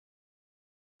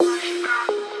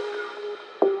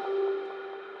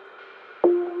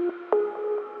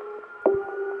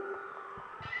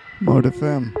Mode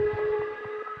FM.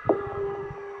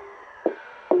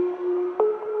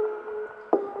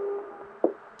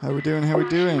 How we doing? How we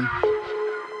doing?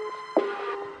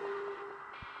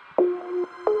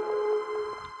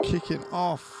 Kicking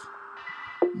off.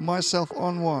 Myself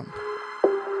on one.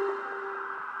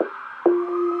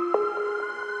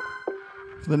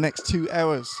 For the next 2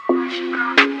 hours.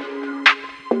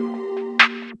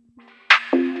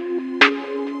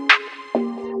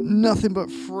 Nothing but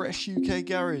fresh UK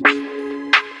garage.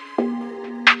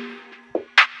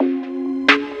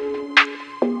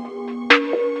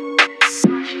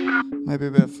 Maybe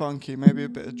a bit of funky, maybe a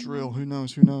bit of drill, who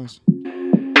knows, who knows.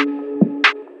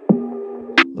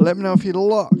 Let me know if you're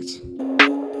locked.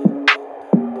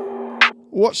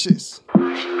 Watch this.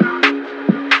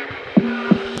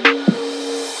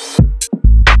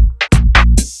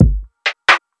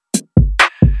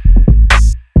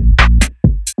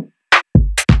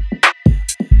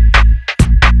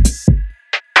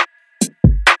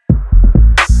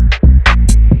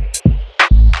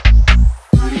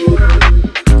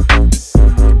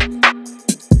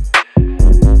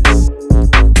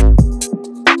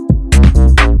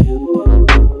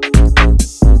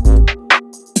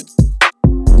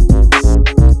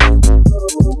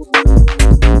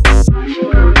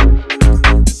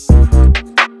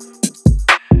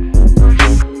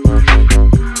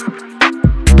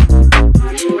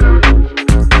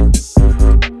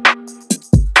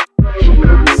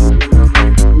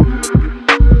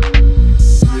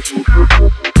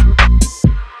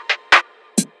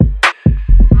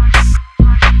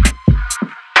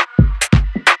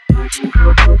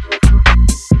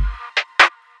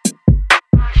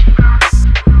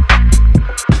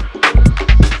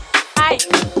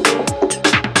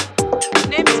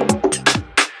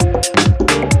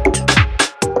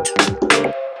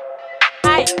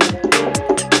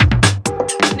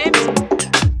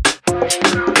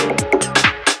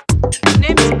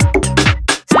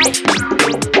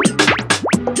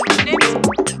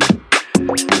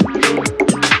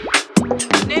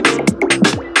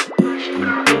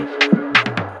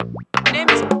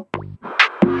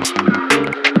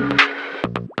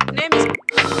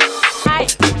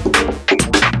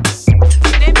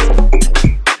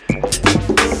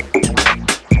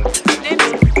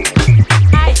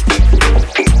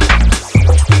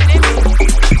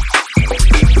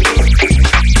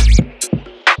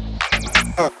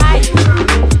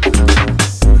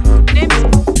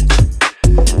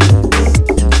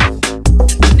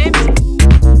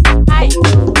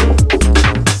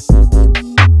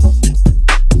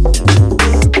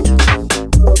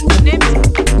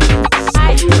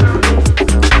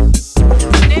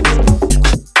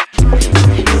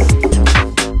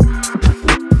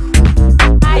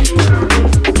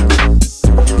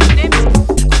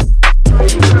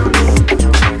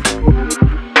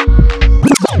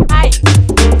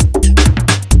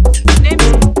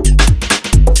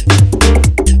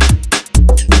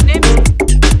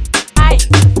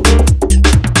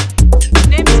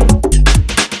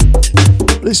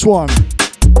 This one.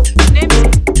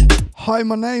 Hi,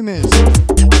 my name is.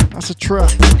 That's a track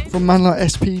from man like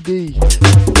SPD.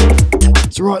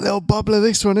 It's a right little bubbler,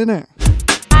 this one, isn't it?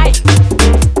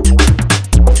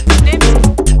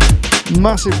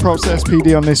 Massive props to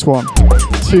SPD on this one.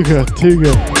 Too good, too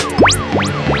good.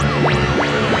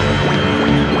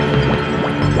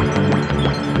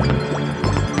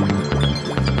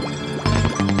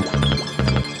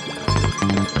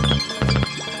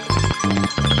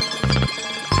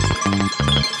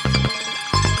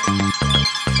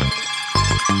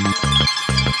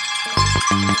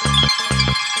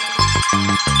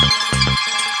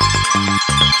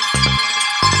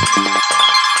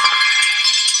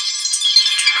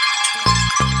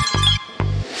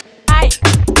 Hi.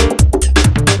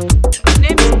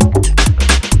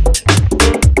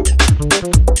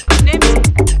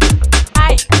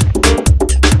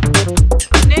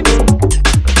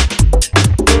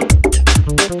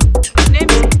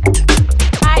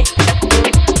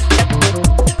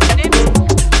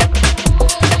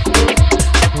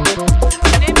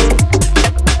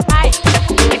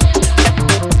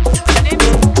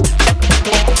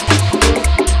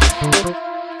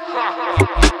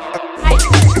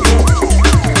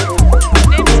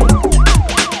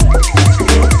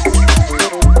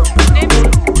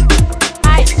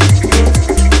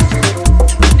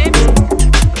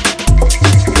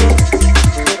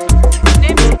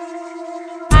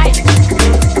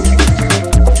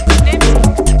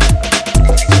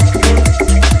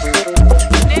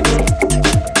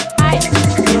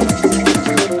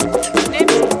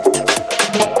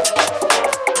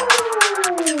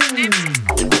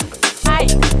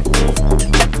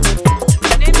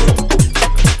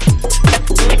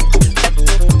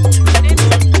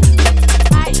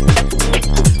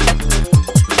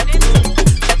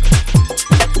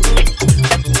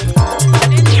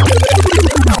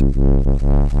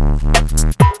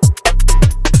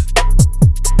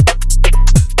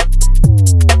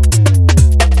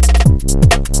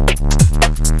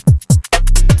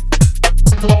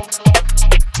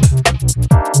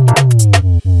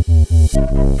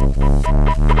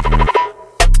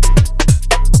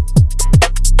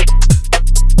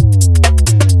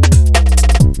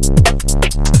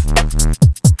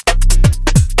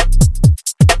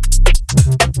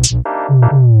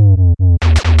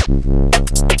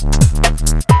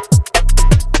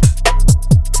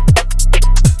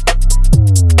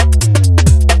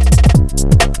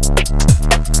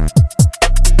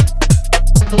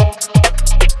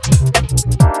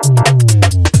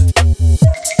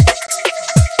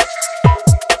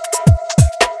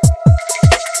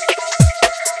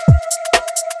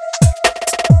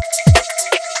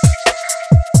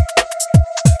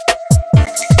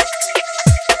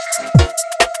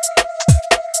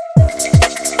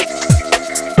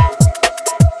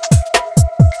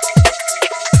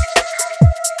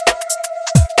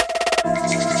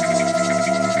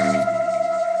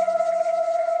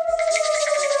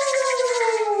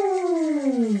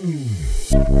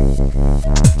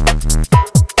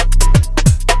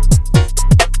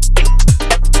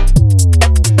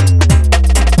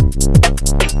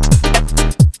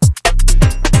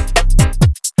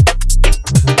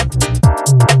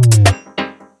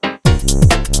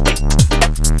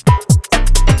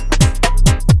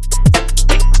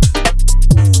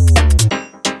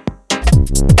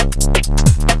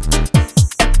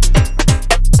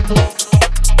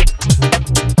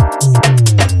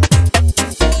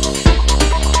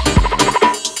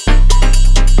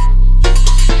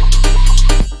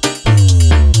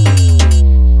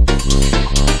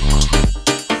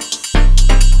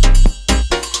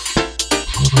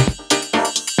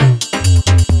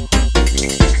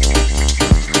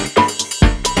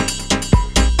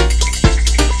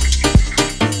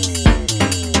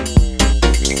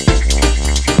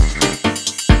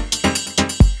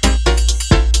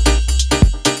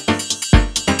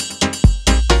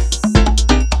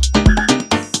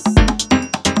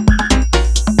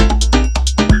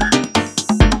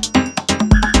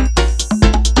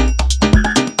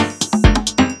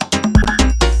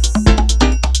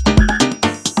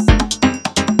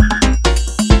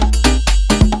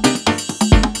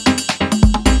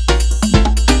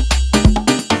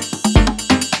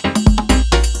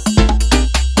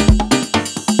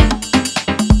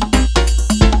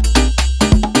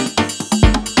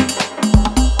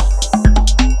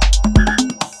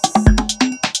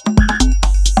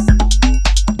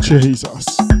 Jesus.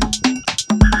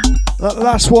 That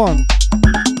last one,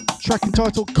 track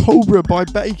entitled Cobra by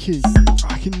Bakey.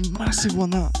 Fucking massive one,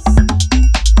 that.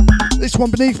 This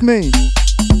one beneath me,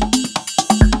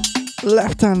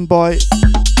 Left Hand by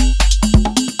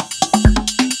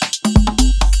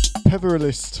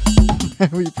Peveralist.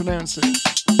 How you pronounce it?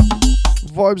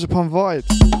 Vibes upon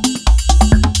vibes.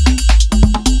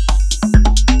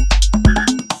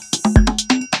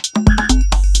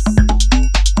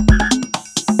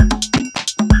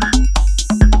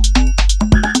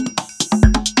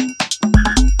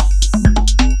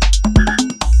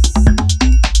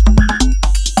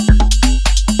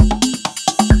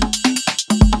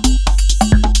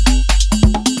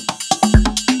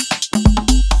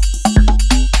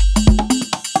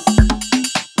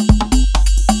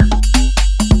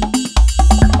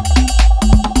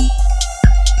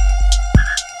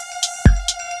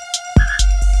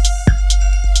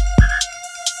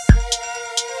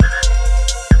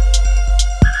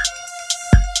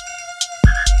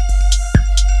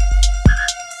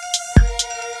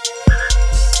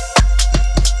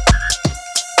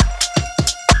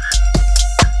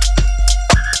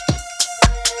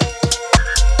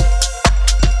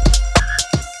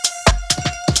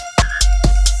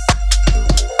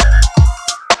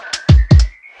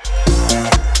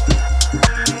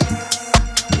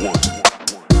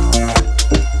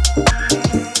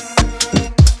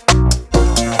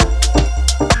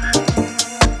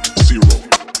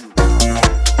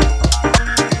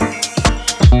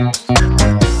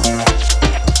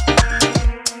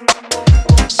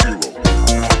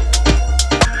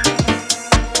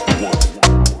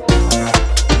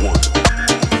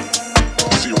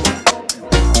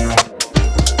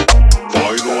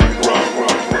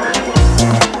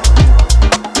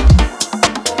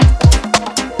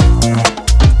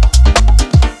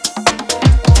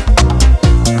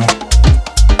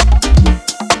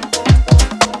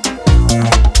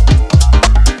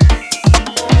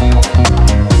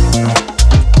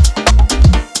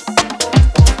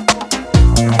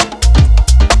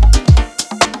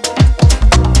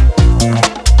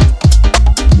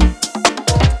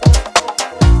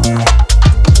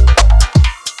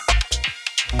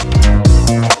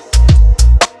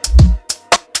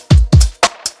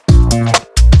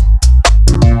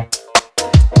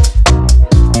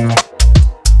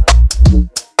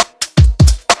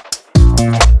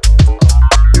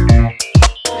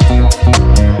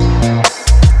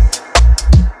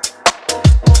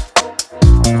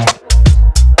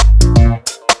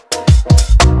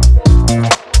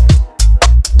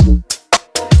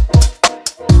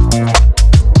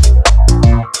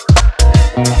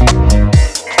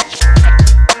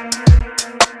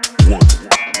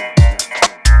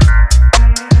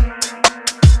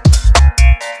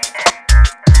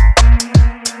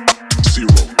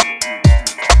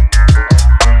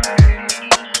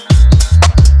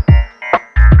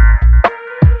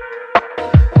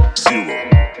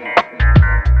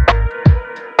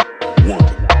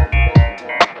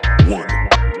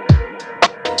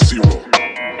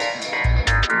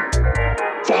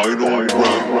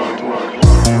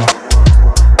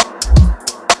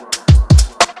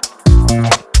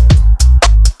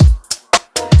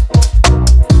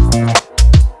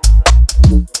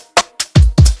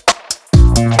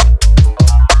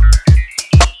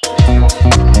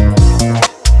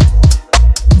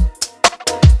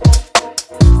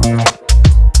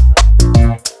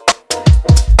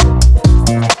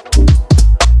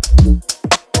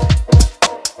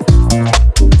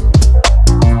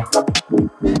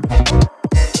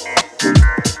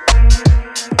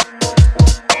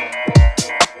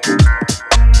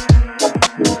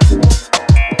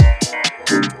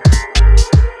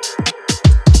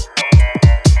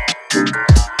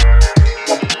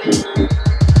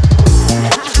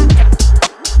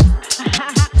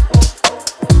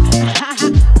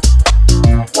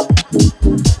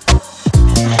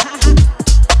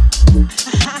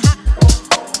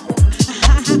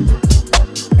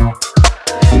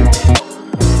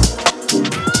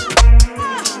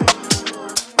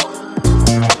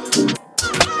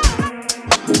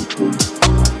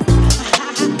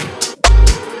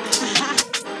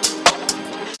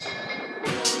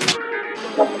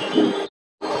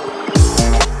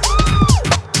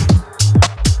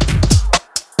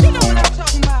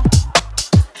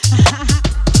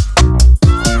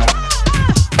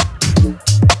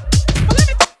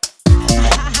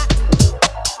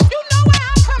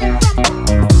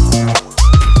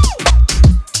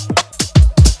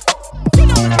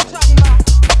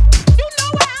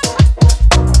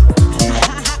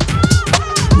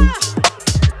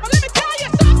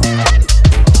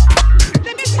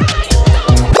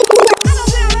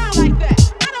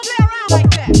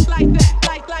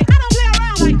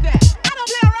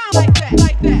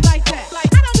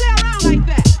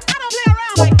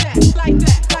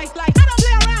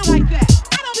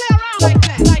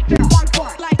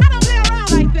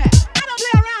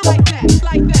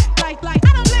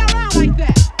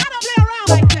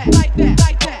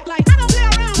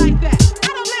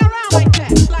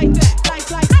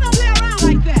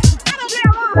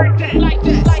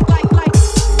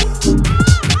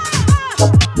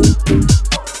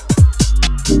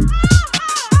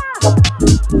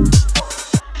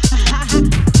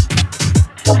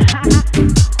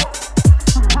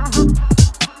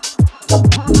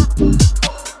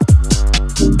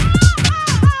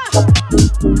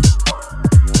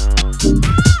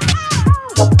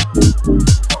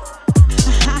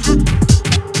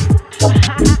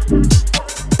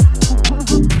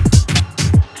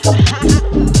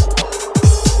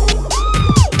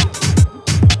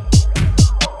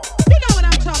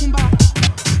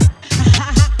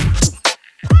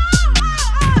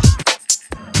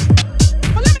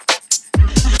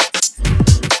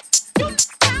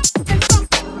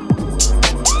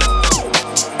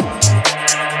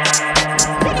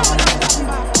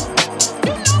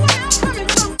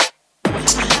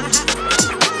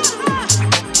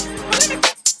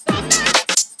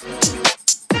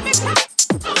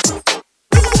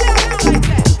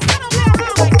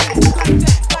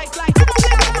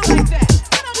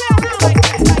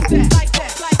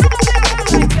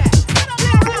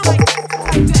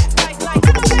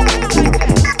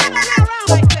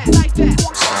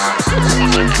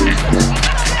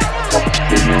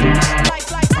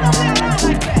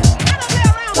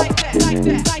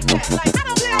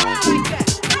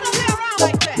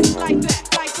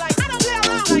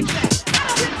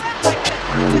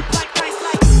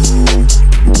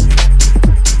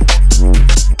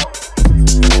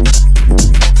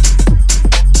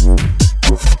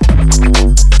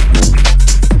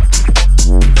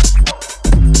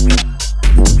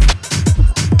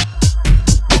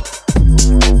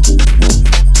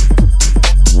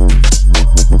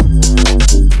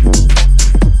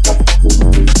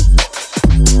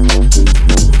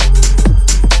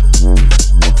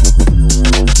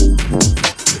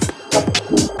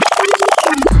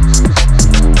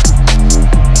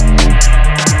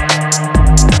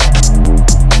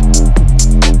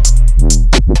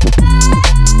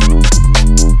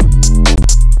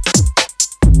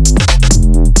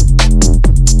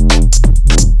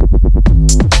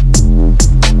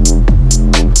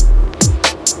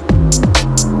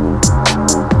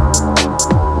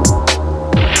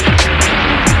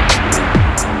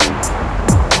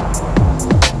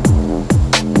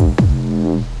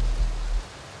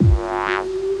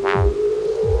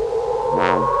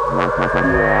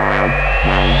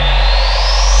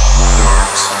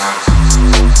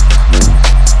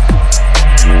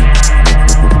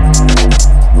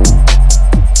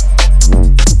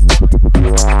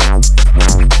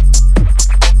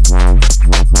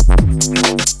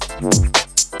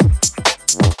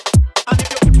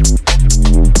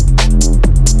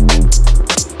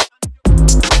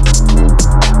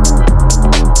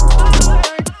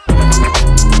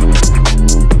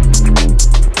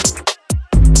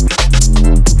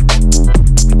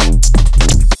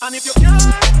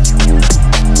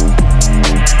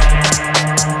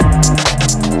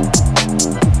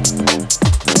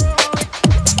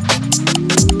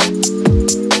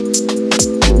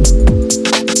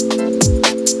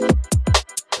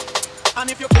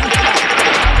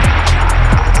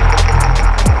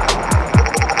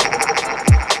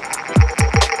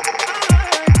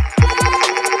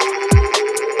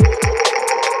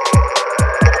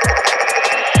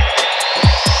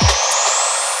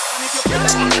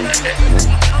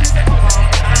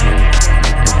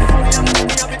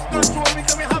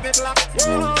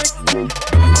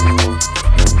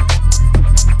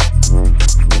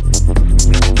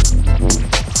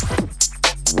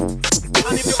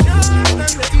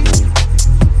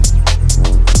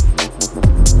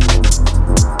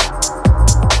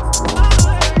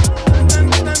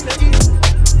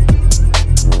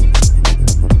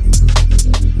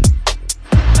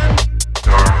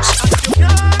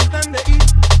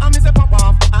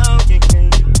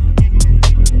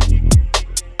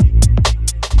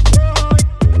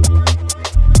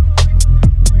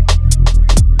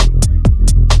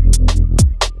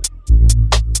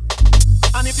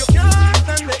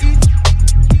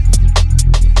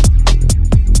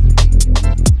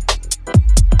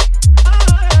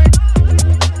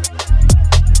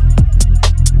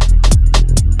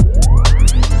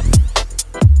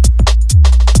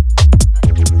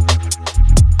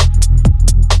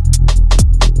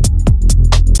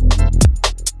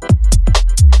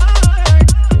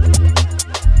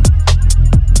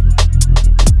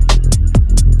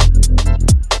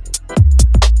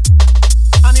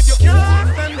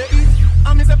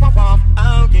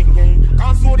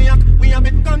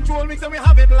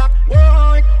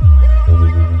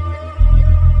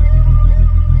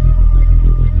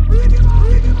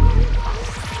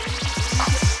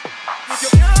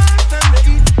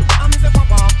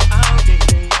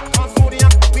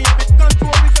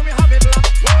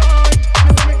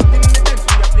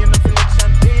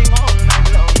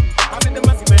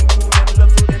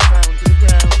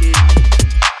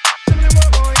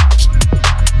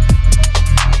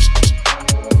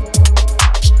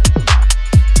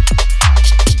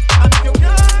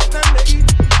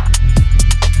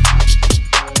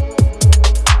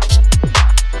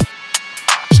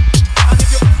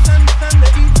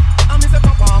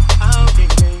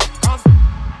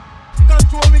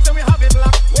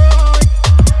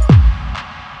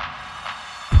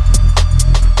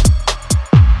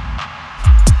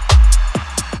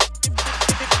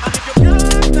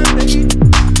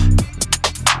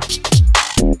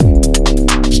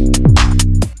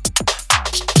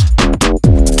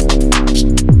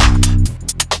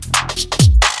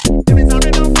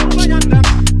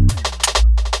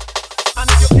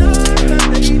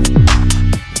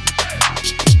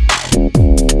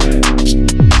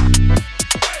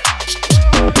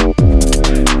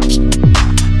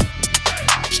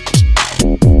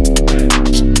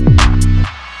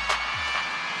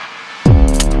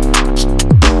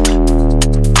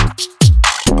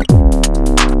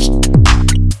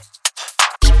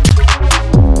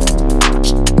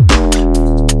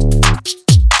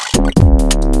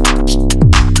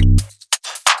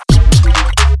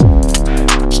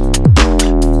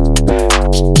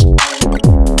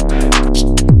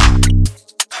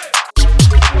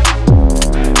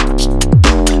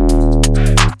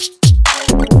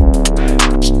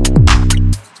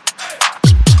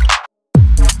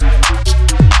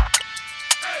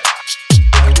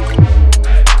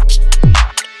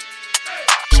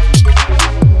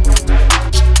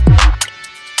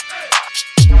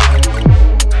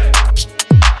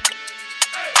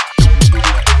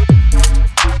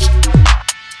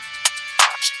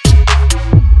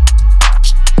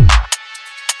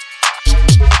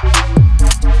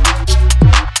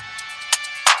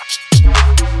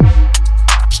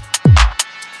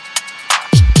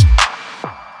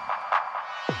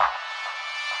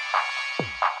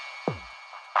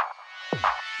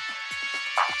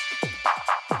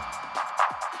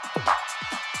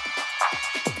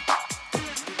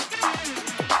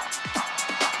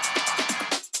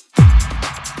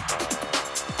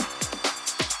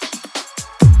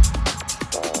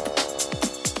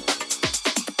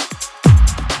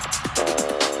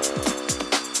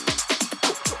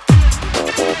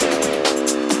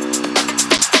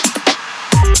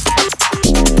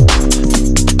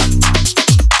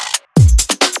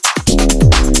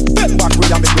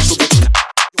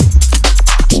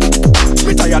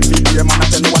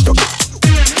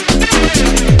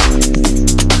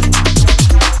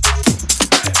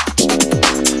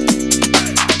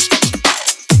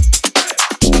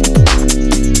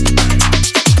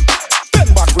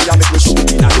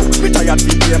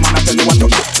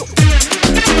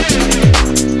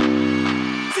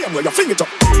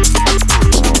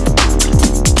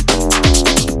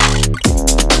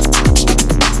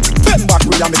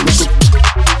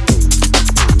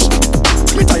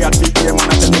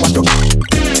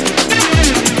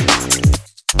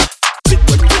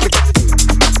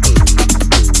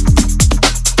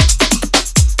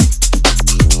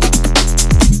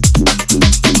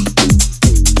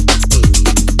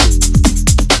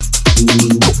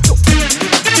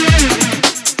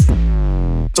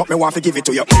 me want to give it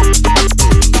to you.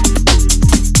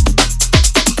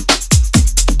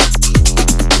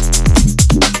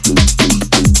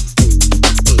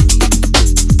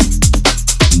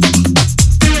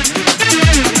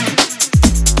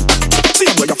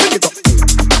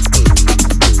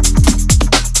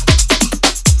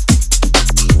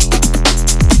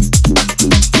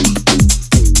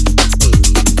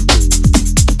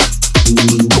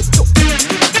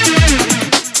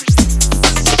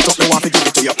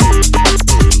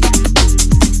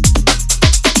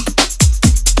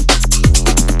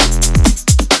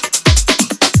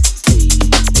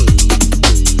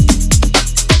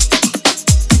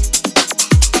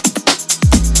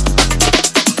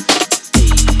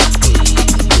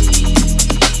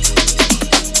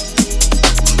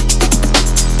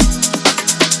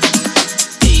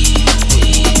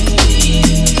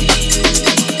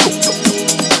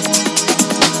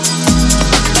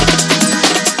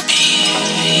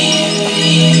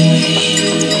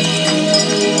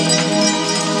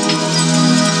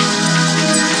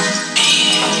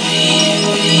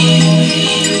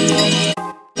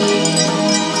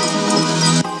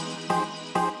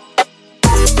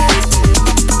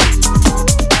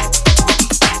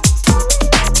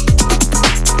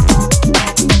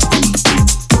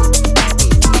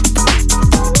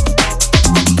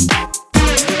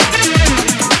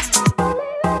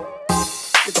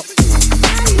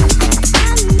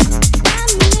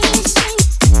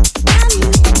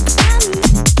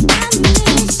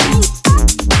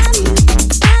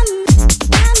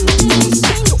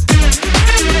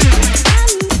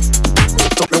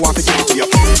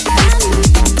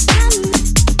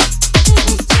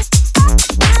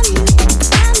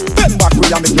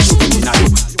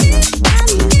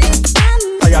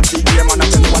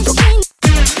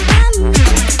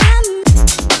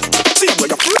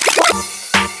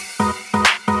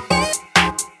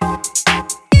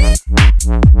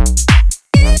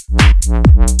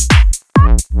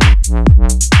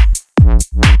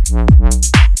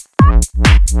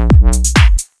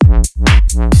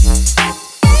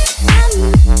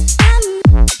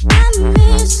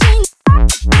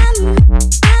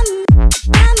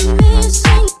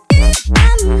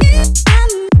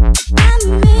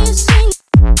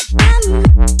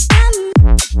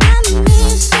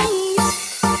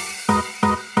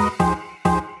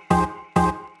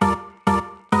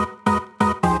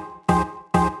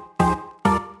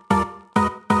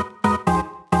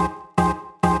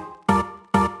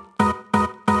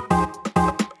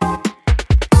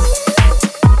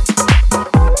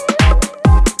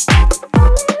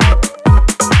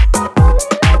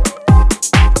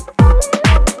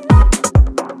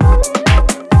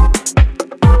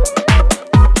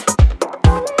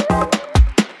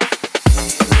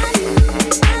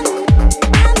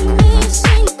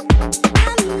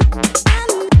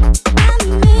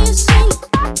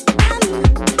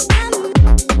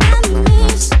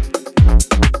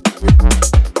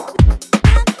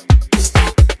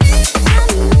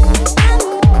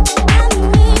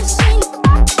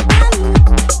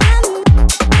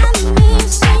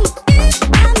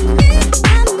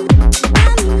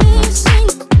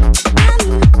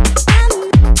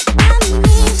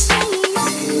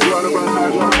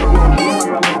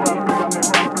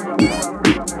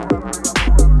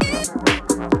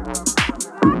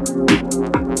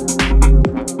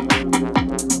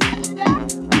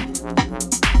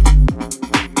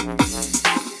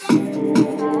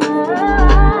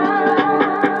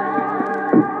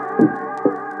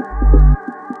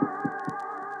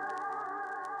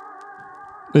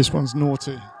 This one's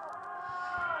naughty.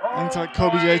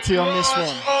 Anti-Kobe JT on this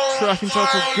one. Track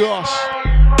entitled Gosh.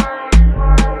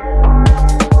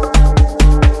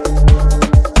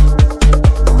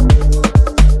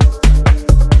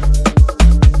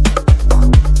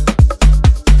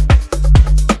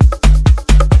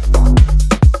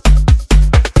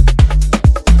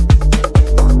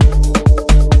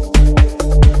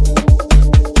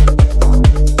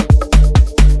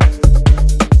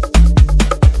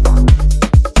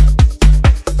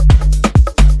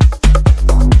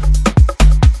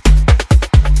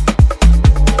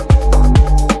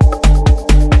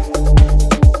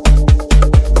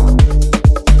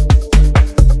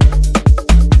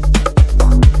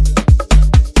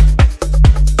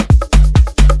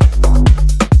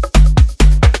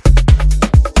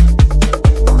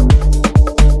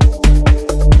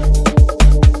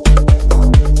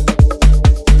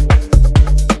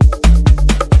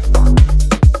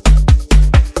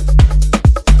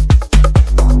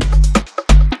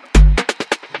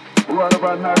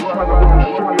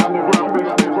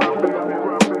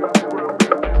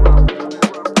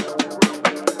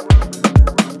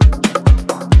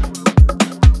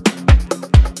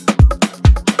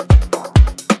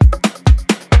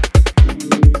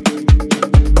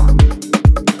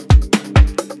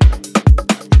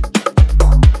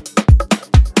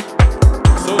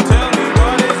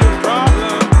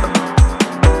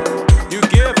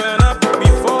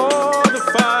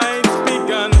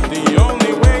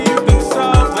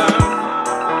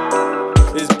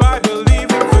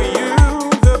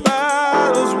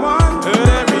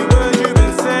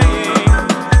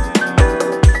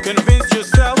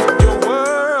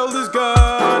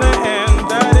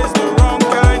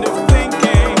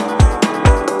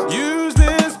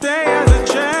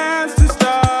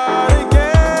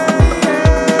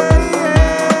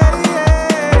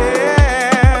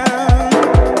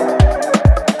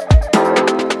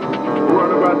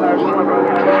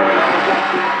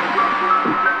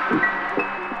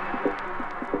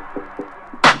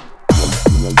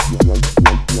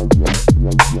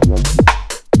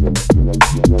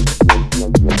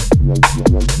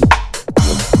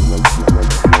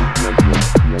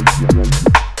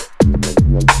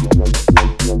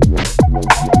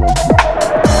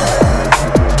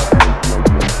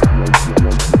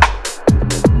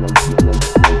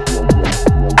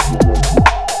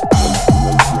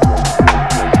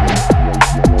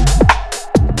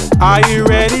 Are you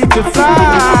ready to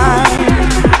fly?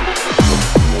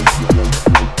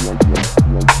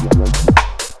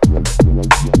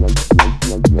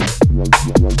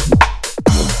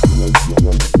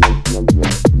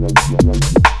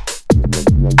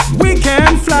 We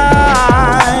can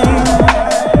fly.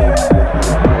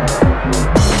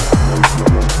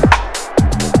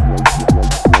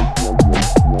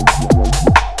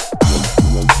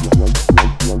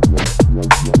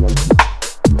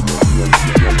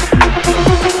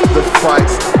 The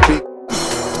fight's big.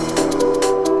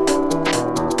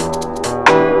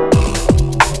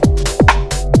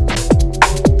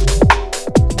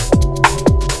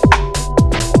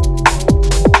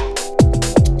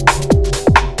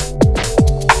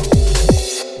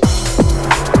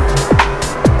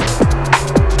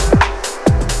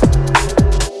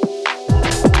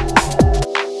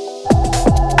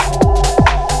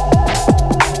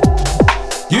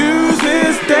 Use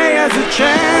this day as a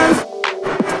chance.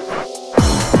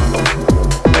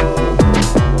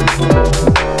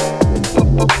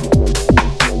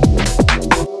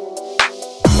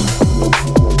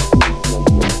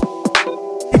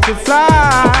 To fly.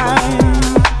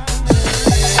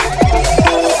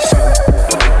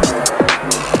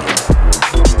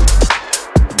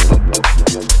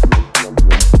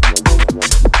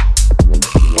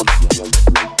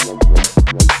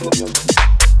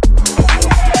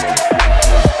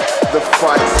 The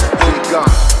fight's begun.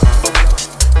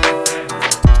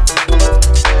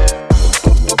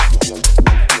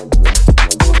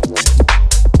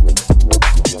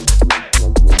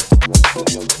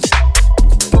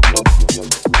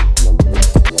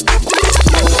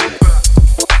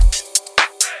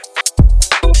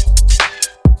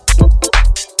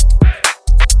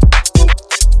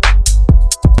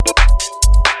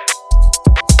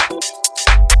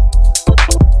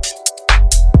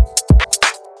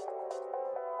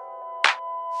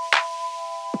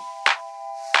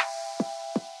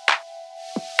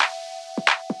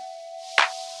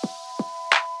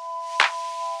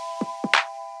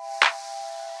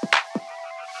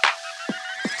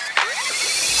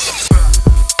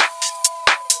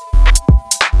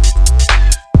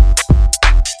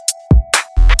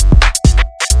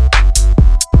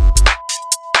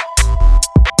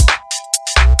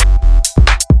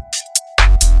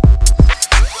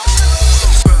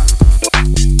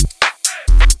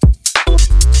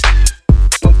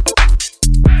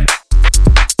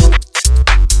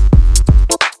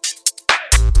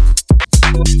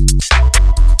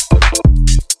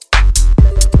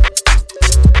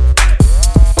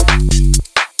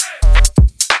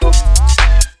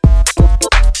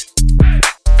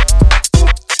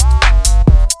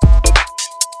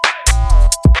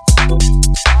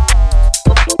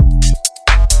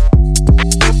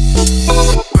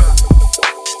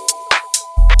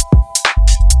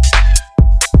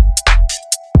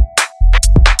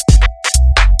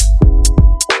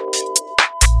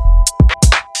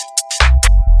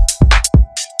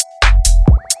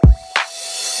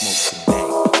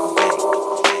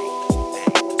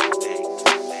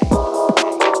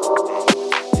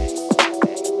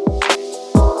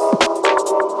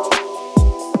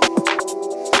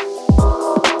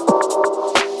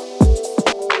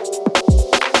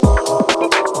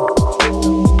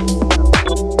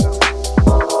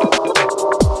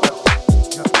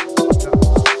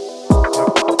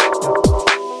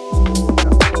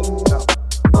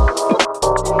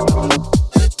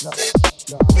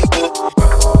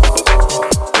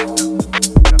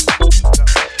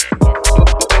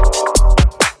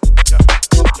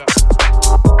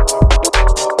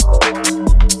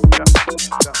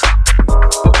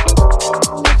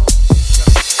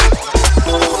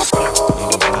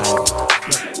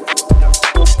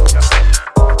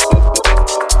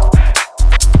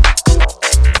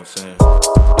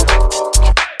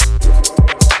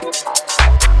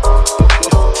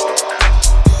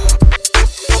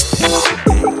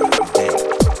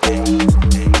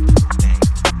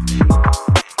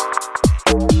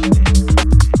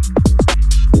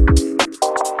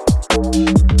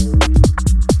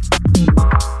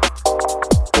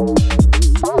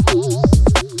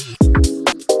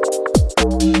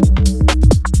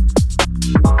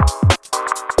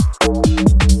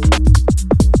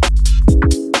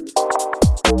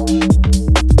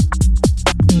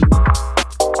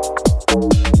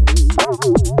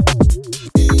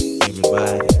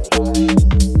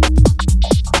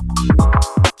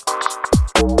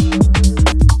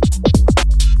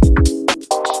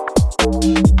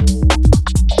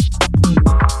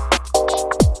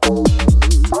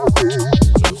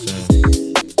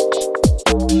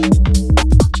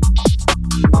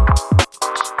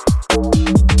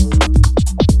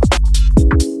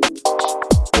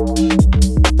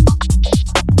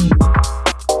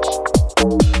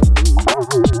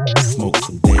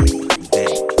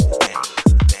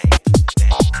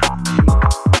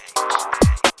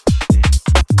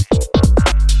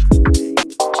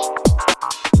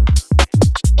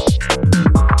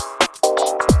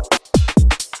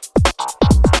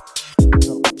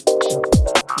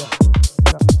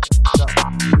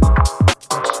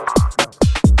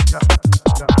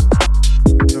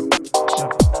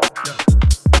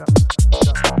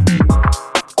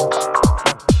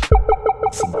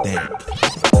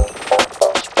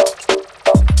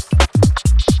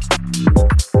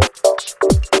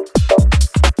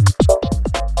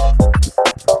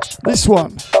 This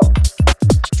one,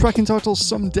 track entitled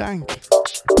Some Dank.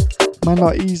 Man,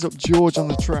 like ease up George on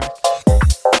the track.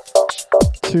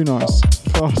 Too nice,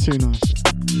 far too nice.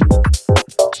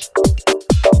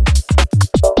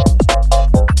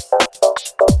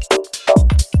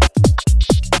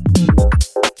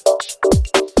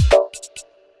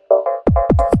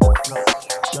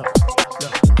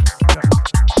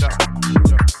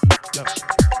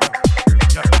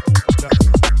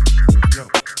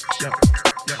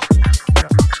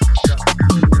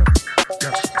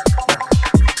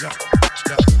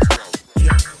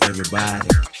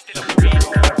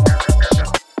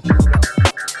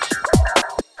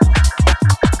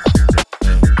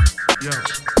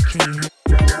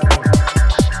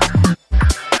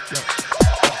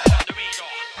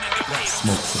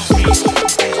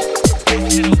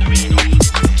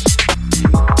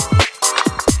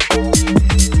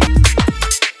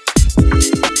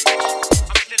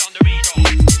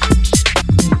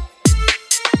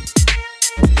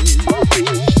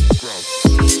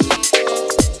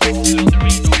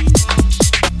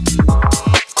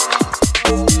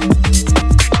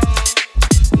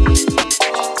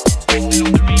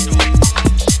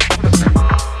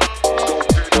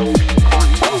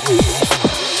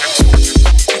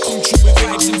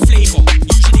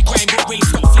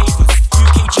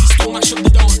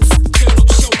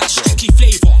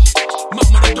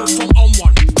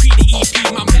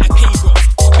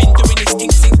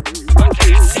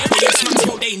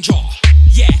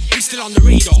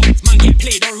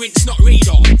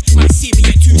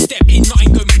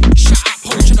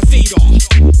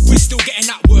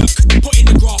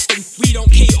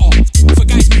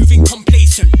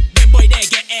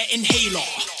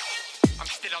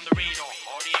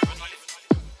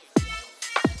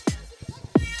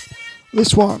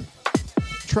 This one,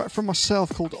 track from myself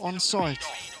called On Sight,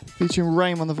 featuring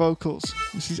Rame on the vocals.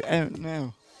 This is out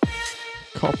now.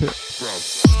 Cop it.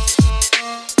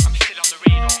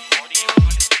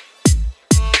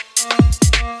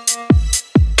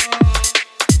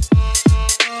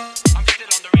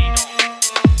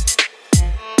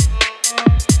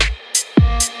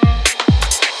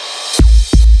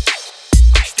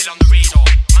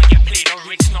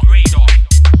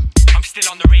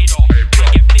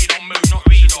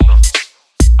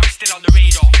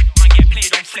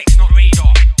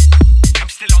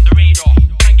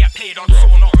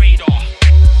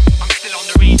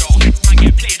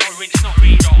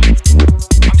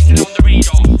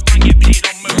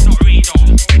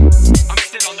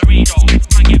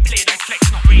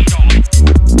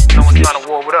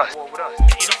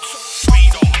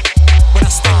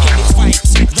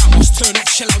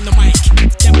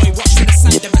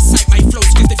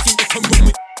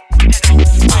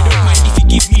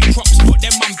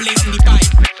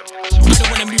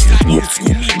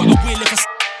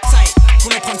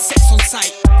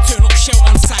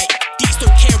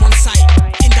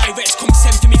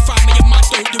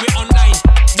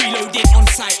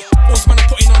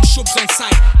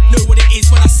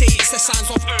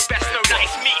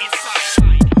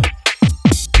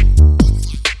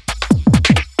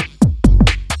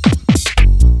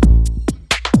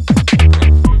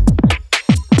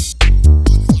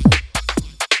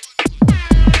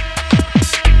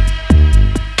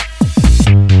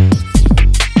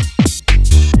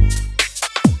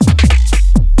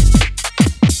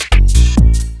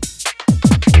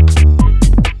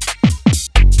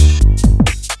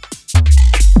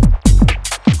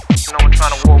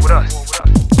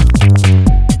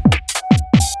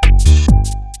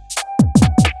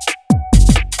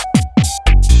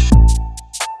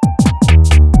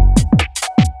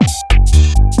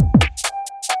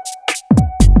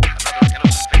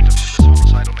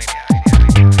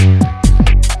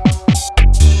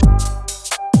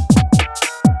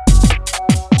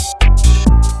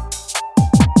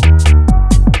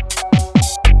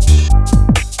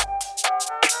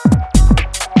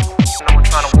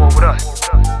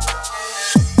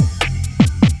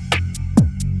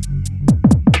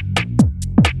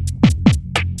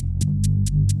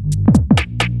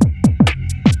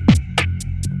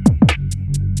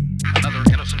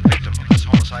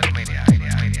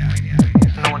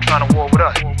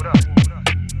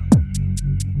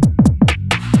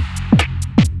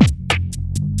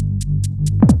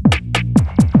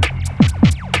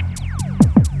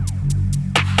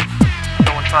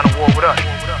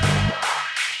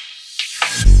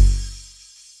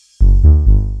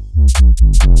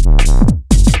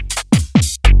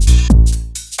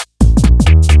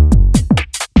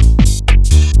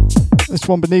 This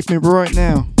one beneath me right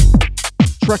now.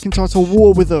 Track entitled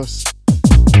War With Us.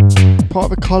 part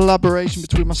of a collaboration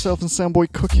between myself and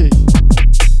Soundboy Cookie.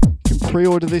 You can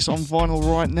pre-order this on vinyl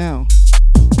right now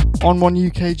on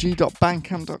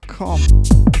oneukg.bandcamp.com.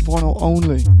 Vinyl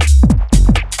only.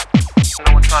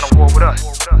 No one trying to war with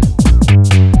us.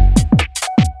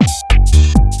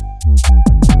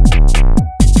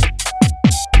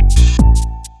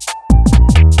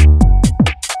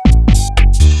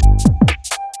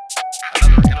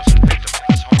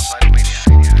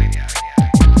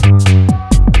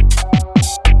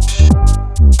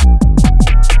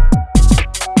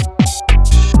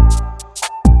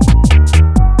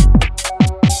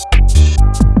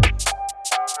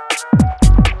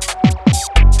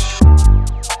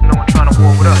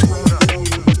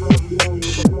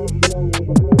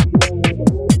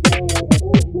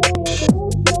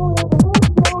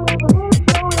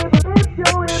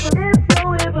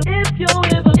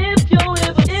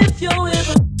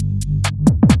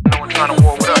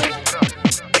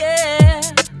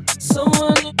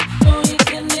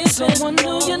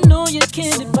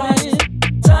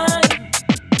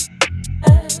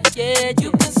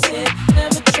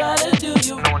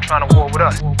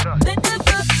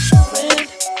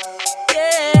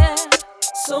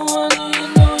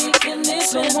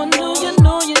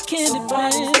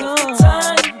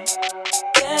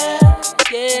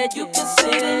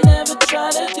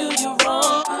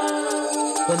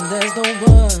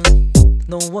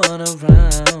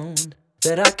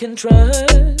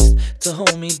 Trust to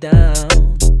hold me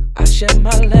down. I share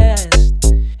my last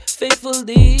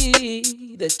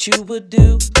faithfully that you would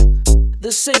do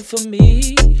the same for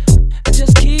me. And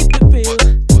just keep it real,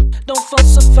 don't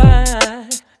falsify.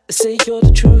 Say you're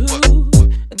the truth,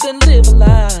 and then live a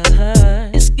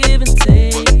lie. It's give and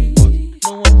take,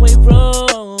 no one-way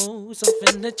road.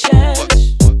 Something to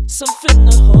cherish, something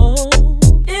to hold.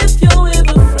 If you're with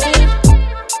a friend,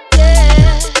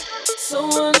 yeah,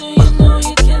 someone who you know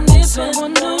you can depend.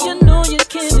 Someone who you know you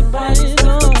can depend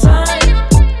on.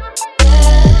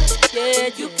 Yeah,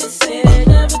 you can say they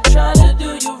never try to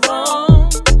do you wrong.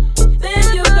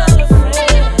 Then you got a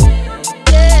friend,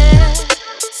 yeah,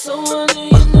 someone who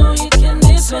you know you can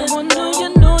depend. Someone who you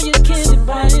know you can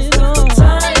depend on.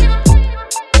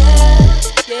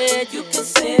 Yeah, you can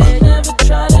say they never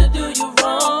try to do you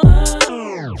wrong.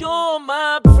 You're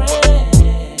my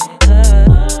friend.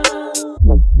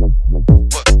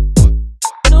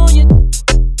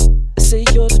 Say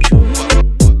you're the truth.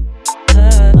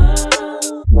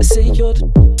 I say you're the.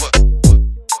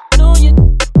 No, you're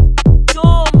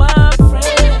my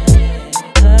friend.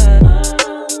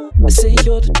 I say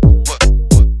you're the.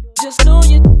 Just know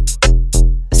you.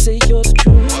 I say you're the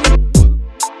truth.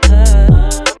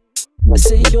 I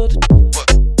say you're the.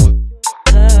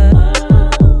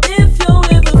 If you're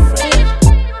with a friend,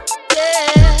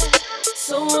 yeah,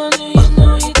 someone who you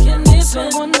know you can depend.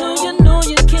 Someone who you know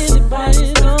you can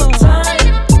depend on.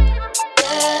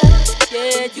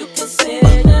 Yeah, you can say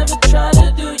they never try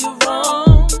to do you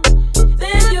wrong.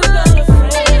 Then you got a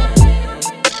friend,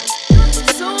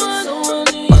 someone who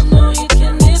you know you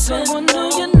can depend. Someone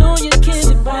who you know you can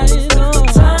depend on.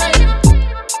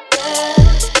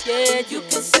 Yeah, you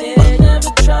can say they never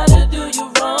try to do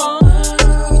you wrong.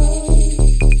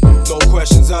 No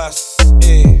questions asked,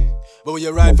 but when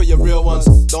you're right for your real ones,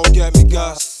 don't get me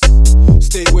gas.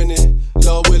 Stay winning,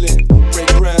 love willing, break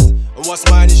bread. And what's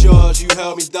mine is yours, you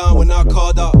held me down when I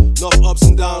called out. Enough ups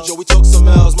and downs, yo, we took some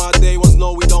L's. My day ones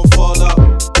know we don't fall out.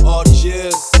 All these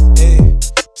years,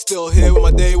 still here with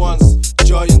my day ones.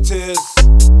 Joy and tears,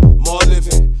 more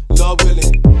living, love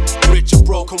willing. Rich or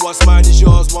broken, what's mine is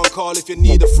yours. One call if you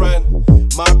need a friend.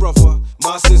 My brother,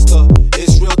 my sister,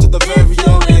 it's real to the very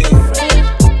end.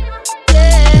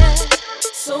 Yeah,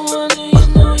 someone who you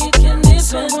know you can depend.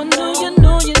 Someone who you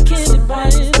know you can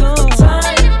depend on.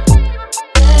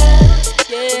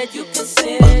 Yeah, you can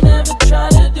say they never try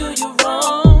to do you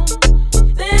wrong.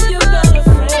 Then you got a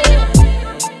friend,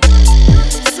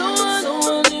 someone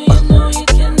who you know you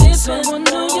can depend. Someone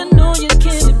who you know you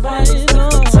can depend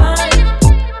on.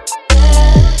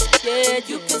 Yeah,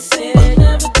 you can say they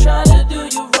never try to do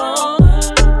you wrong.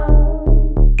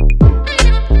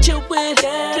 Chill with,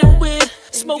 drip with,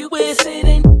 smoke with, say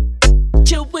they.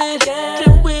 Chill with,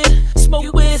 drip with,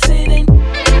 smoke with, say they.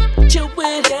 Chill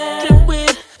with, drip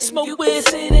with, smoke with,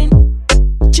 say they.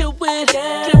 Chill with,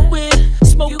 drip with,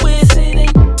 smoke with, say they.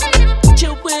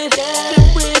 Chill with,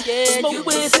 drip with, smoke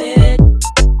with, say they.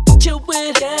 Chill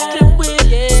with, drip with,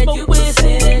 smoke with,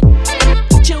 say they.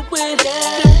 Chill with,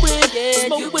 drip with,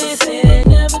 smoke with, say they.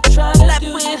 Never try to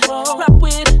do it wrong. Rap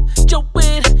with, joke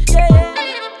with, yeah.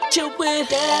 Chill with,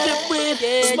 drip with,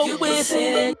 smoke with,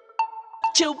 say they.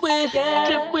 Chill with,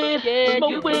 drip with,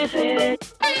 smoke with, say they.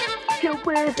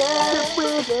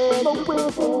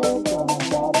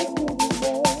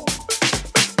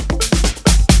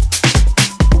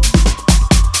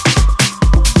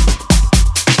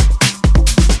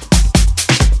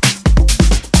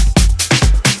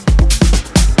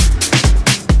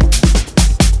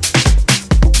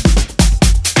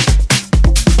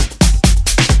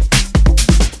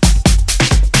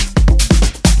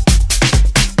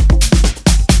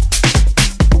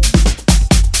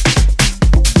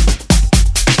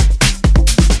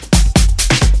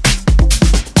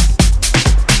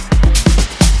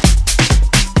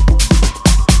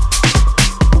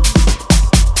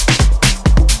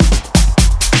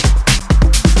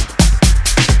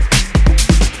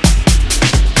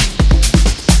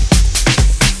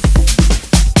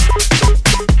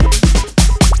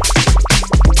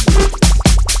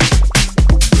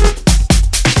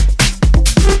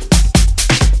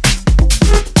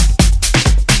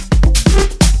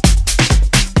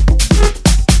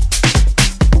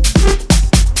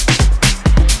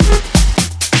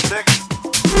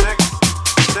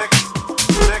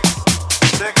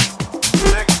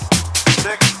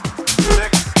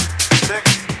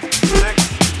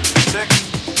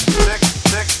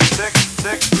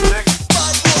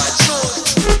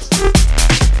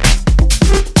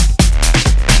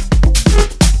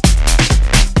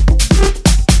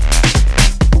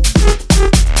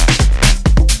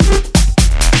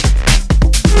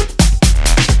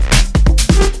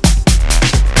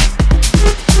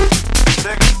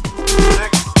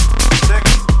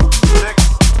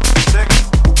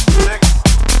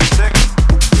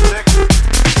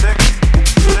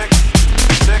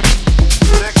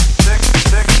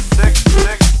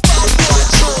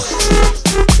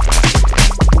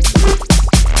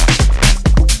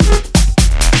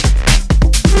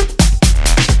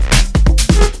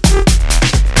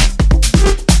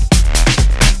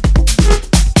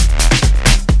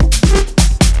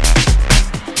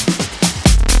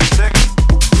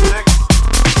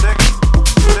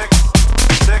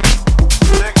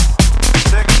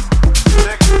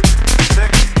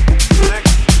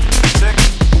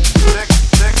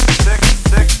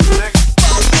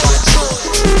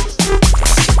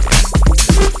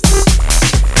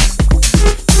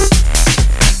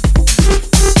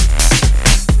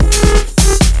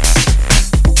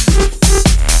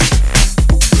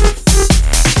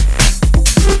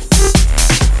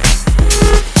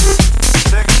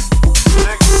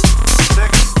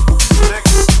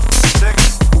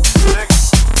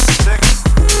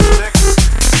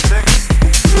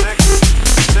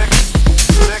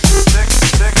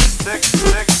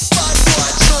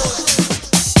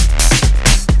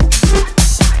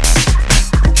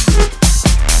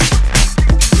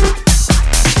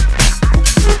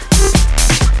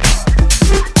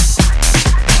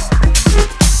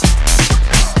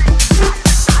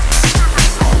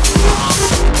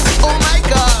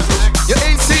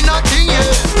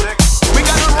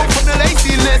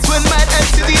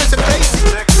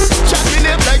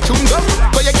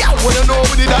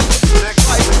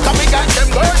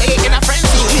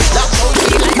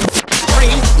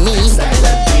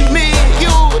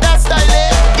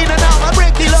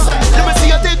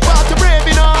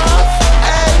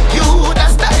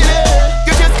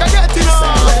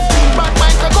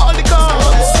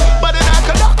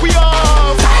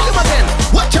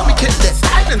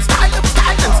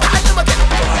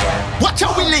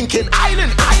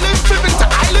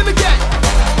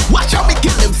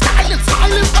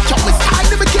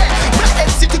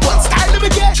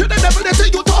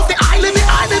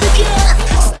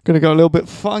 Gonna go a little bit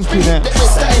funky now.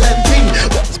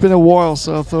 It's been a while,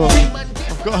 so I thought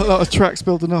I've got a lot of tracks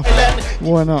building up.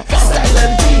 Why not? Style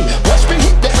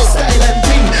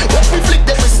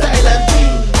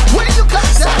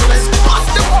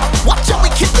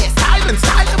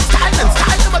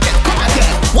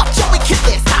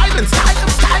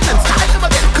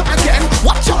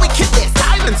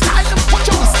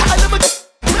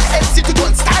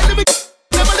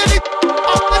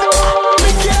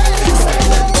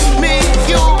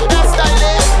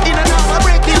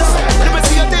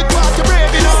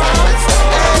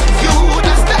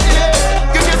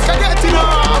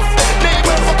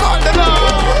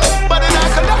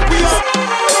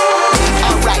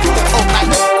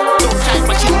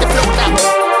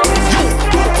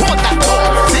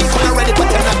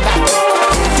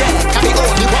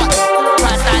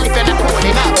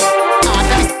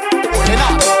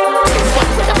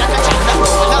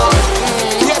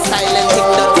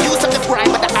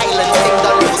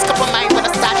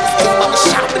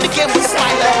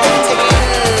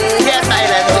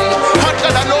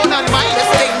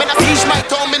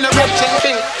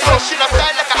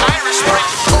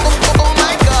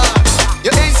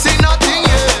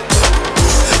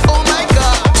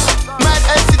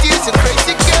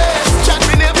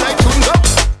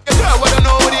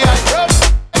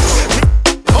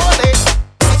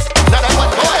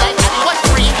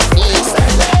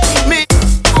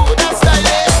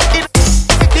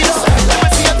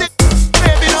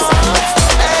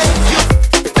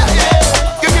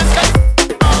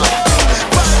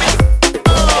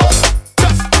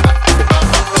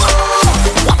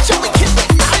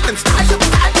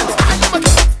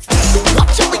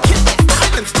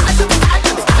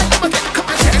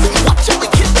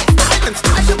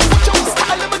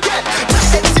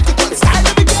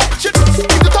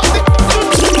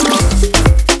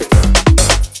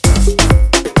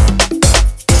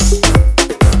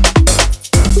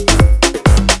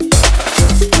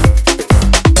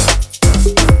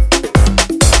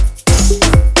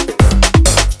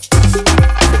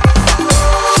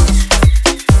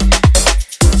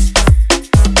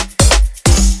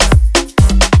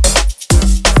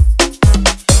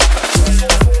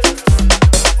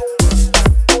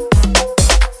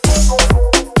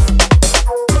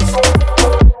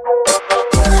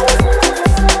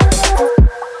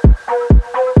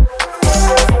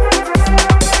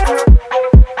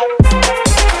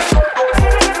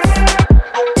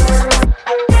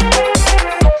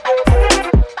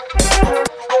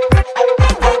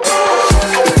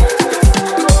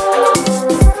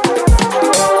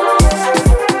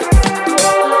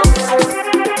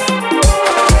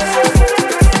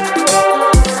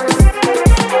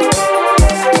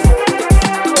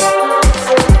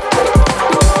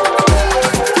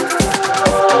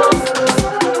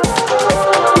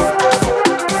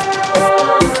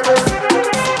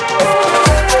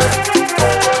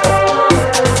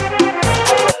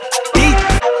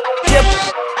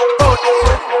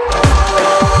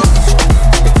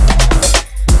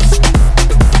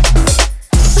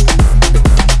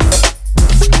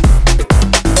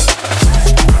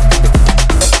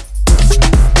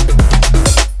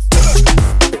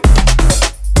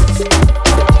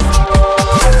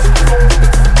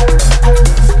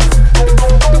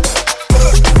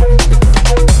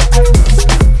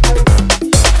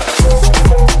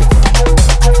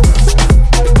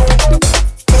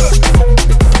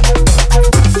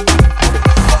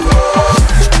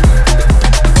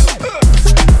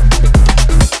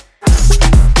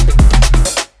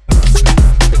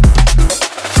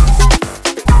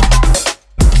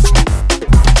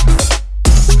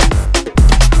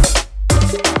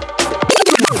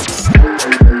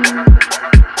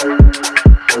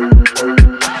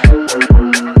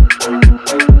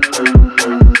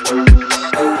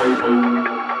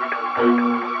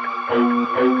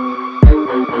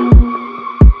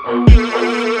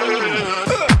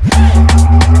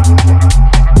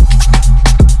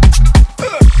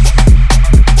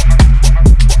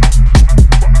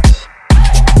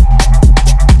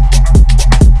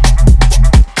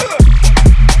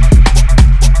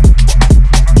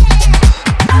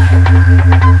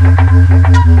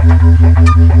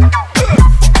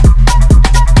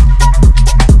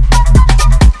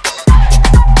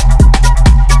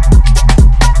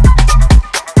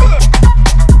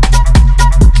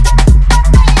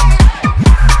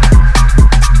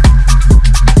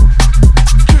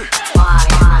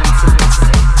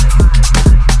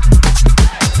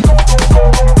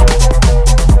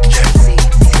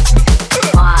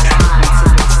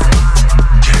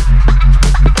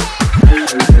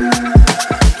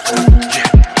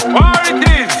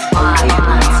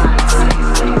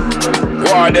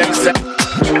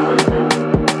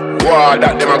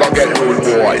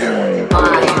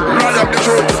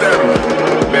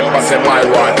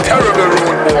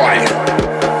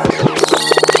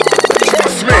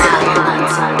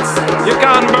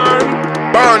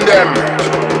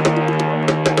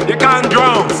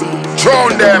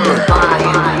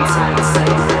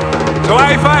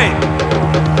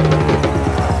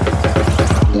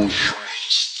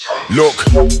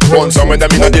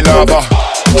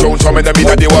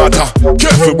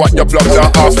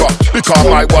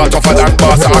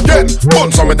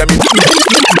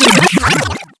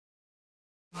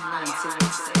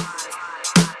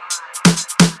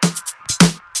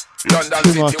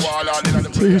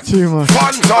Too much.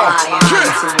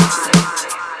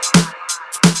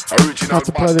 Have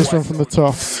to play this one from the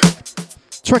top.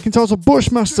 Track entitled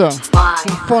Bushmaster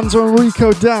from Fonzo and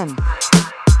Rico Dan.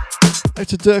 Out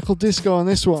to Dirkle Disco on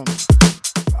this one.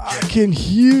 Fucking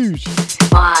huge.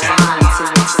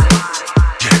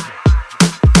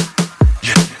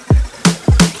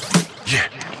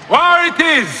 War it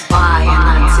is.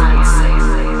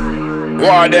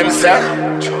 What them say?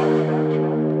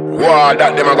 What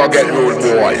that them a go get rude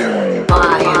boy?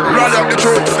 Run up the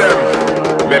troops them.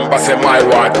 Remember say my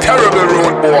war terrible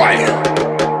rude boy.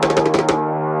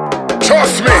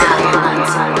 Trust me.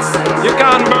 You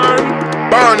can't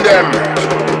Burn them.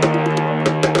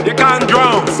 you can't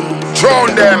drown.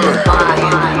 Drown them.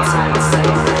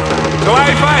 So I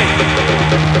fight.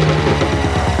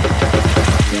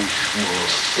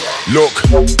 Look,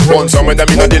 burn some of them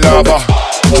in the lava.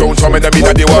 Drown some of them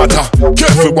in the water.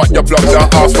 Careful what your plugs are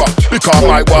offer. Because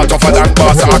my water for than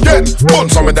water. Again, burn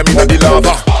some of them in the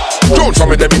lava. Drown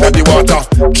some of them in the water.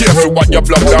 Careful what your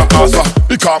plugs are offer.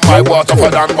 Because my water for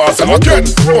than water. Again,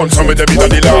 burn some of them in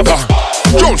the lava.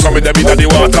 Drown some of them in the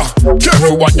water.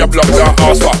 Careful what your plugs are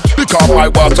offer. Because my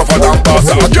water for than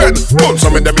water. Again, burn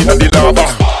some of them in the lava.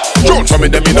 Drown some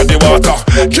of them in the water.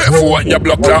 Careful what your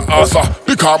block can answer.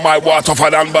 Because my water for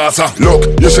than Barca. Look,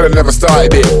 you should've never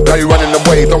started it. Now you running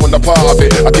away, don't want the part of it.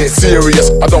 I get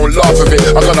serious, I don't laugh with it.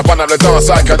 I'm gonna ban out the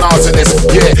dance, I can answer this.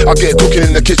 Yeah, I get cooking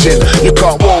in the kitchen. You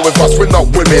can't war with us, we're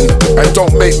not women. And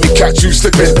don't make me catch you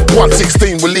slipping.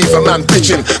 116 will leave a man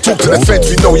bitching. Talk to the feds,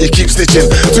 we know you keep snitching.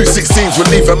 216s will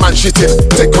leave a man shitting.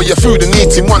 Take all your food and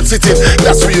eat in one sitting.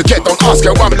 That's what you get, don't ask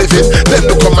how I'm living. Then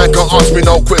look on man, can't ask me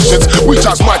no questions. We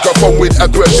just microphone with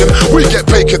aggression. We get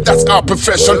paid cause that's our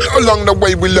profession. Along the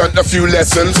way we learned a few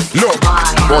lessons. Look,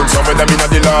 burn some of them in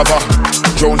the lava.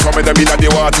 Drown some of them in the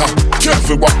water.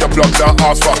 Careful what your plugs are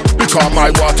asked for. Because my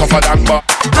water for than bar.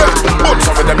 Burn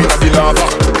some of them in the lava.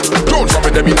 Drown some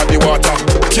of them in the water.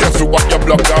 Careful what your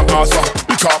plugs are asked for.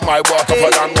 Because my water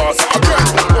for than water. Again,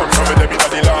 burn some of them in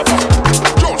the lava.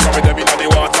 Drown some of them in the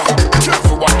water.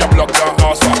 Careful what your plugs are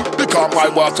asked for. Because my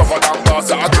water for than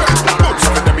water. Again, burn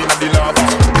some of them in the lava.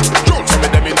 Drown some of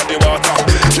them in the water.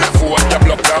 Careful what your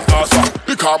plugs are asked for.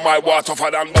 Because my water for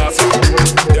than water.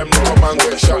 Them no come and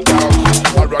get shut down.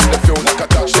 I run the field like a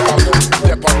touchdown.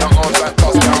 Step on the arms like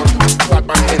touchdown. Bad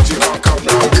man engine can't come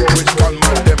down. Which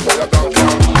gunman them with a gun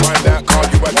down? Mind that car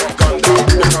you and them gun down.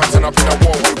 You can't turn up in a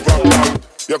war with run down.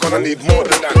 You're gonna need more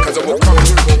than that. Cause I will come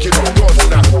through kicking off doors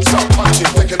and that. Start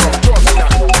punching, taking off jaws and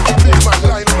that. Big man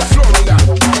lying on the floor and that.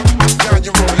 Now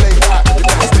you're all laid out. You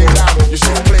better stay down. Your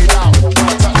shit's played out. When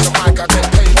I touch the mic I get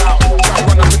paid out. Try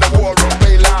run up in the war and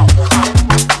bail out.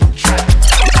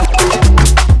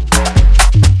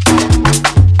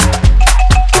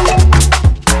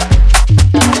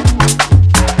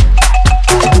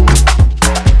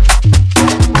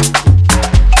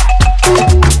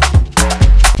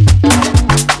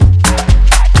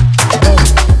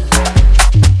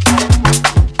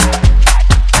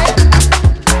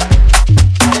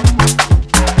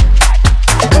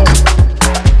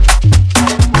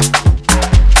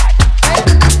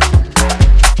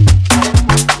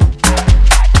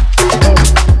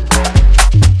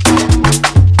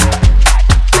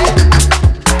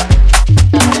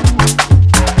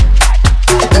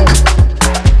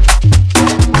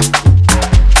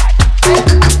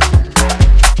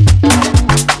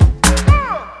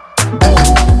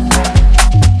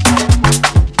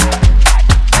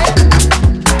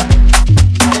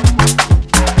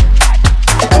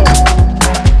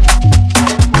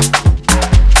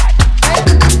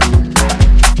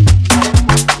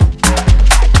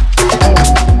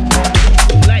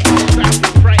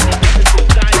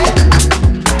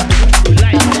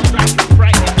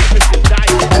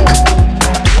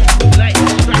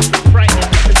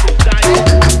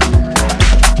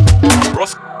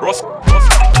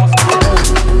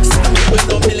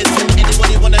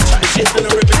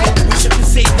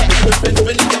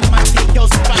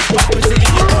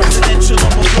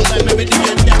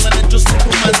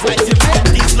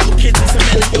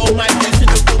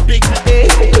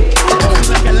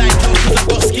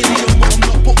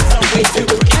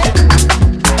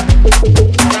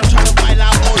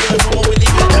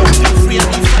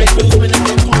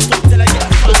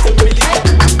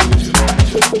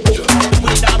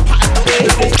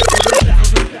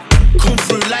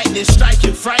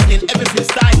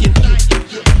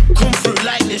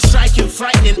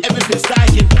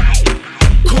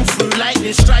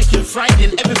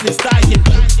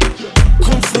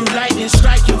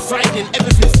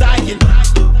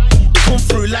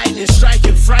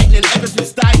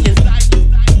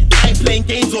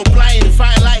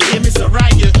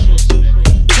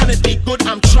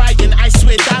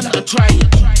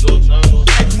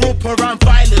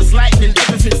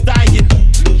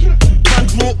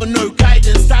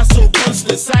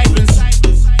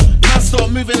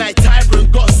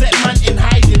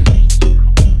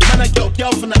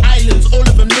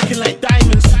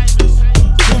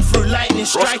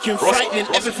 Striking, frightening,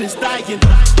 everything's dying.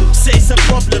 Say it's a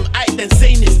problem, I then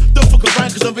say this. Don't fuck around.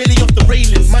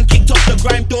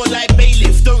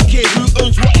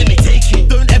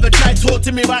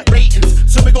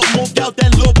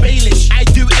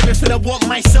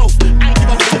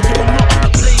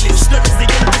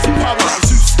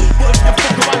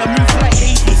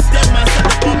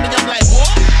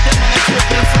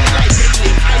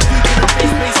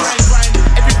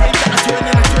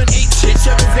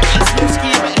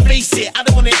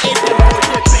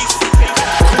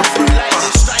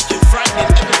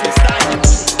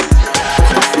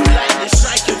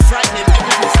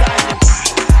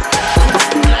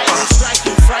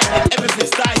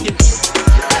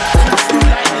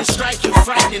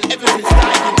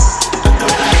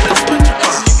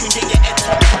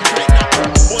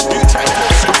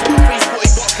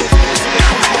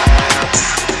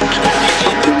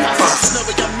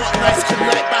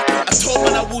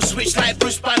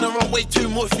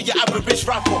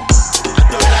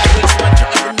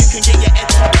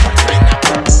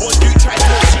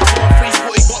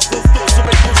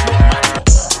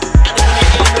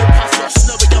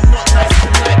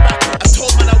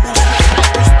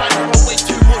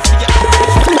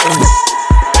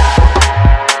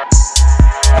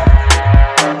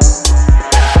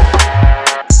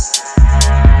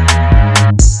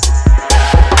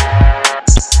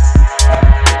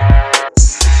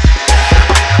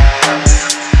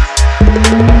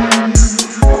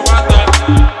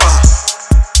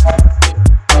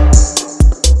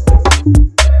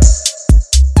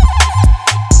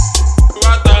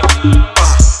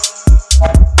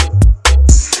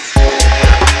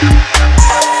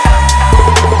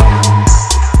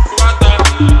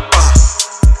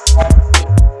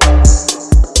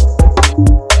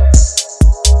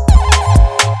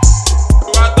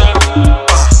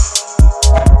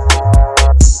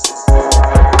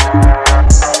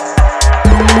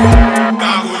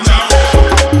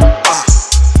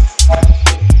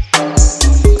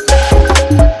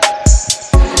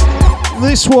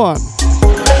 one,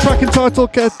 track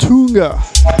entitled Katunga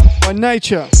by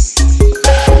Nature.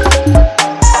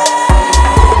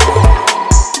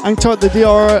 Hang tight, the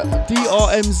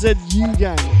DRMZU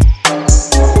gang.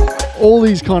 All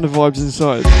these kind of vibes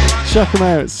inside. Check them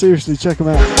out, seriously, check them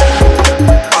out.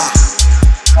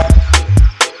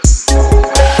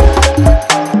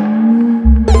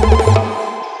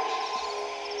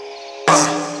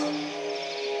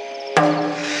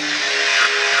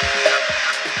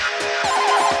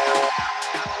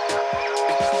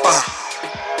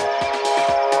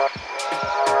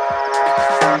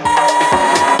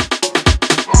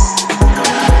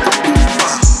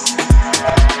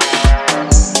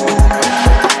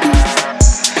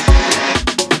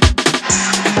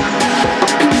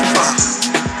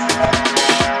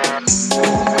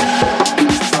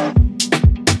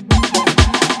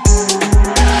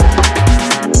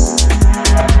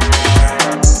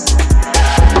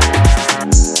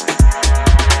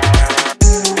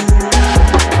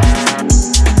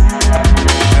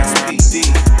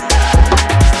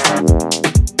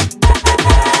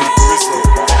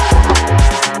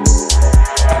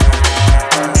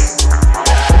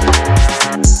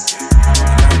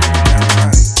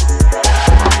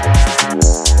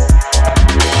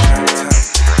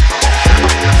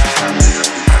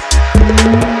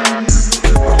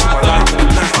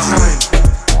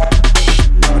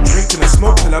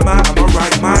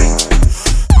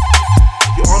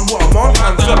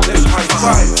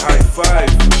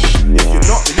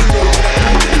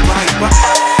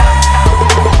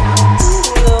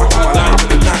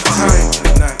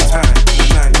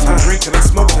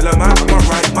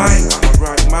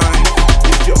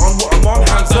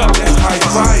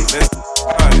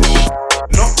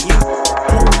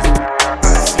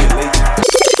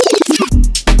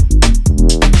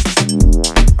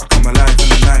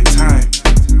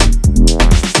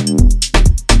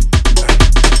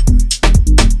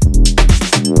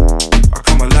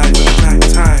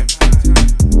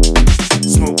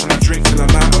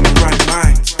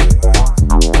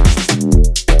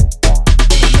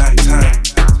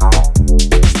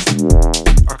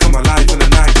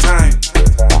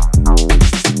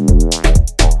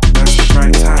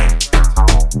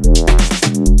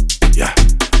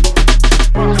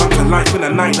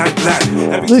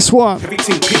 This one,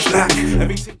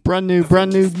 brand new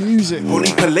music.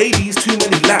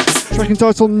 Track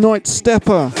entitled Night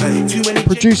Stepper.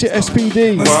 Producer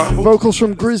SPD. Vocals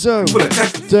from Grizzo.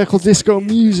 Dirkle Disco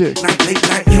Music.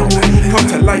 Come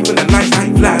to life in the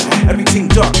night black. Everything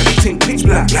dark, everything pitch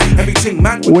black. Everything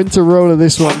man. Winter roller,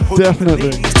 this one,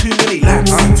 definitely. Too many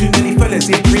laps, too many fellas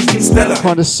here drinking Stella.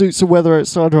 Kind of suits the weather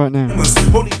outside right now.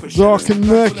 Dark and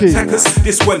murky.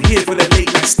 This one here for the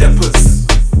late night steppers.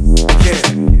 Yeah,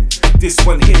 this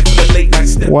one here for the late night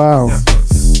steppers. Wow.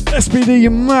 SPD,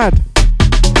 you're mad.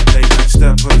 Late night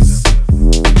steppers.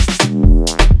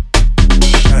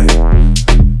 Hey.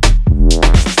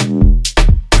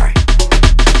 Hey.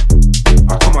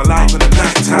 I come alive in the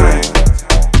night time.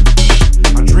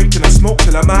 I drink and I smoke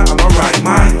till I'm out of my right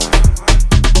mind.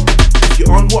 If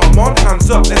you're on what I'm on, hands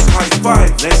up, let's high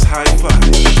five. Let's high five.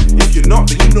 If you're not,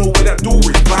 then you know where that door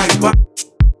is. Bye bye.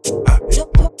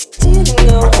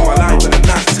 I come alive in the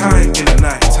night time, in the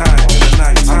night time, in the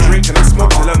night time. I drink and I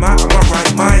smoke till I'm out of my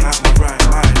right mind.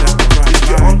 If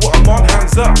you're on what I'm on,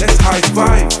 hands up, let's high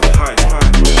five.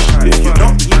 If you're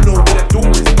not, then you know where that door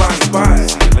is. Bye bye.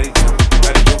 See you later.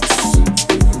 Adios.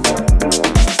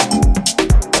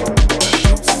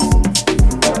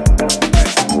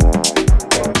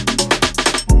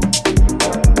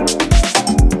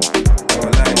 I'm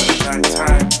alive in the night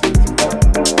time.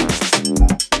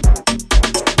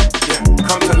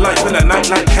 Life in a night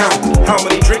like count. How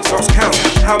many drinks lost count?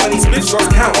 How many splits lost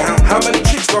count? How many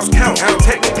chicks lost count?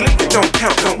 Technically it don't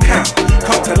count.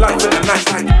 Come to life in a night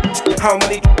like. How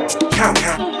many count?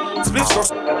 Splits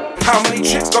lost. How many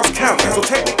chicks lost count? So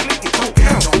technically it don't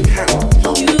count.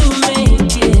 You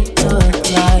make it look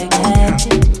like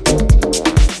magic.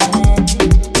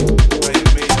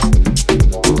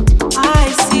 I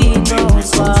see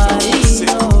nobody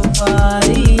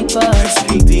but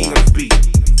SPD on the beat.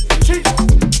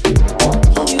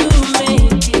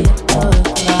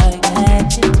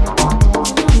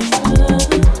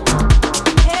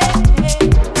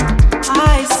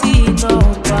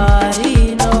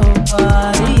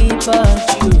 Nobody but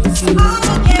you.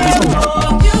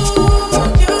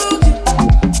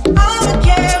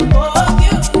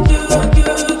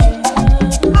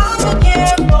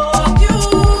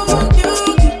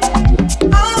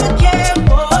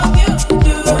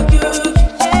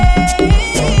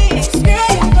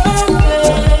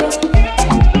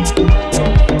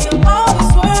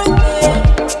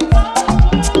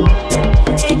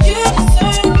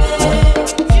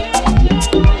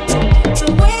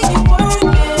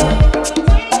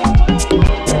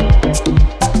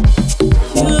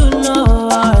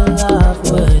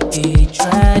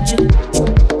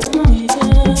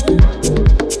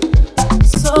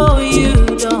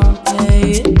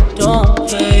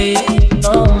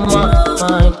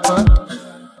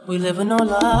 We living our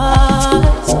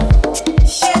lives.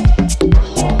 Shit.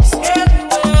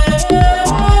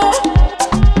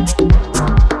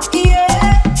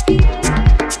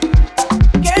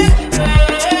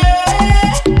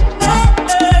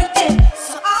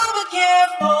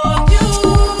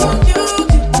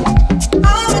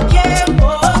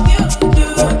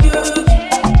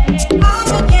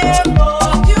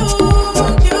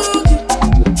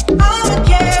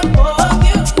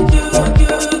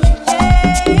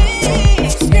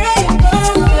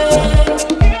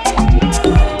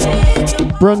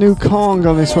 Brand new Kong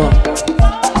on this one.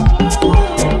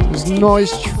 It's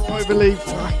nice tribally.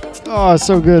 Oh,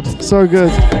 so good, so good.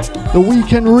 The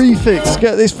Weekend Refix.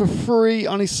 Get this for free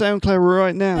on his SoundCloud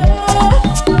right now.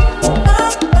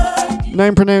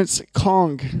 Name pronounced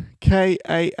Kong.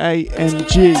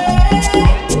 K-A-A-N-G.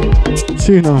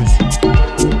 Too nice.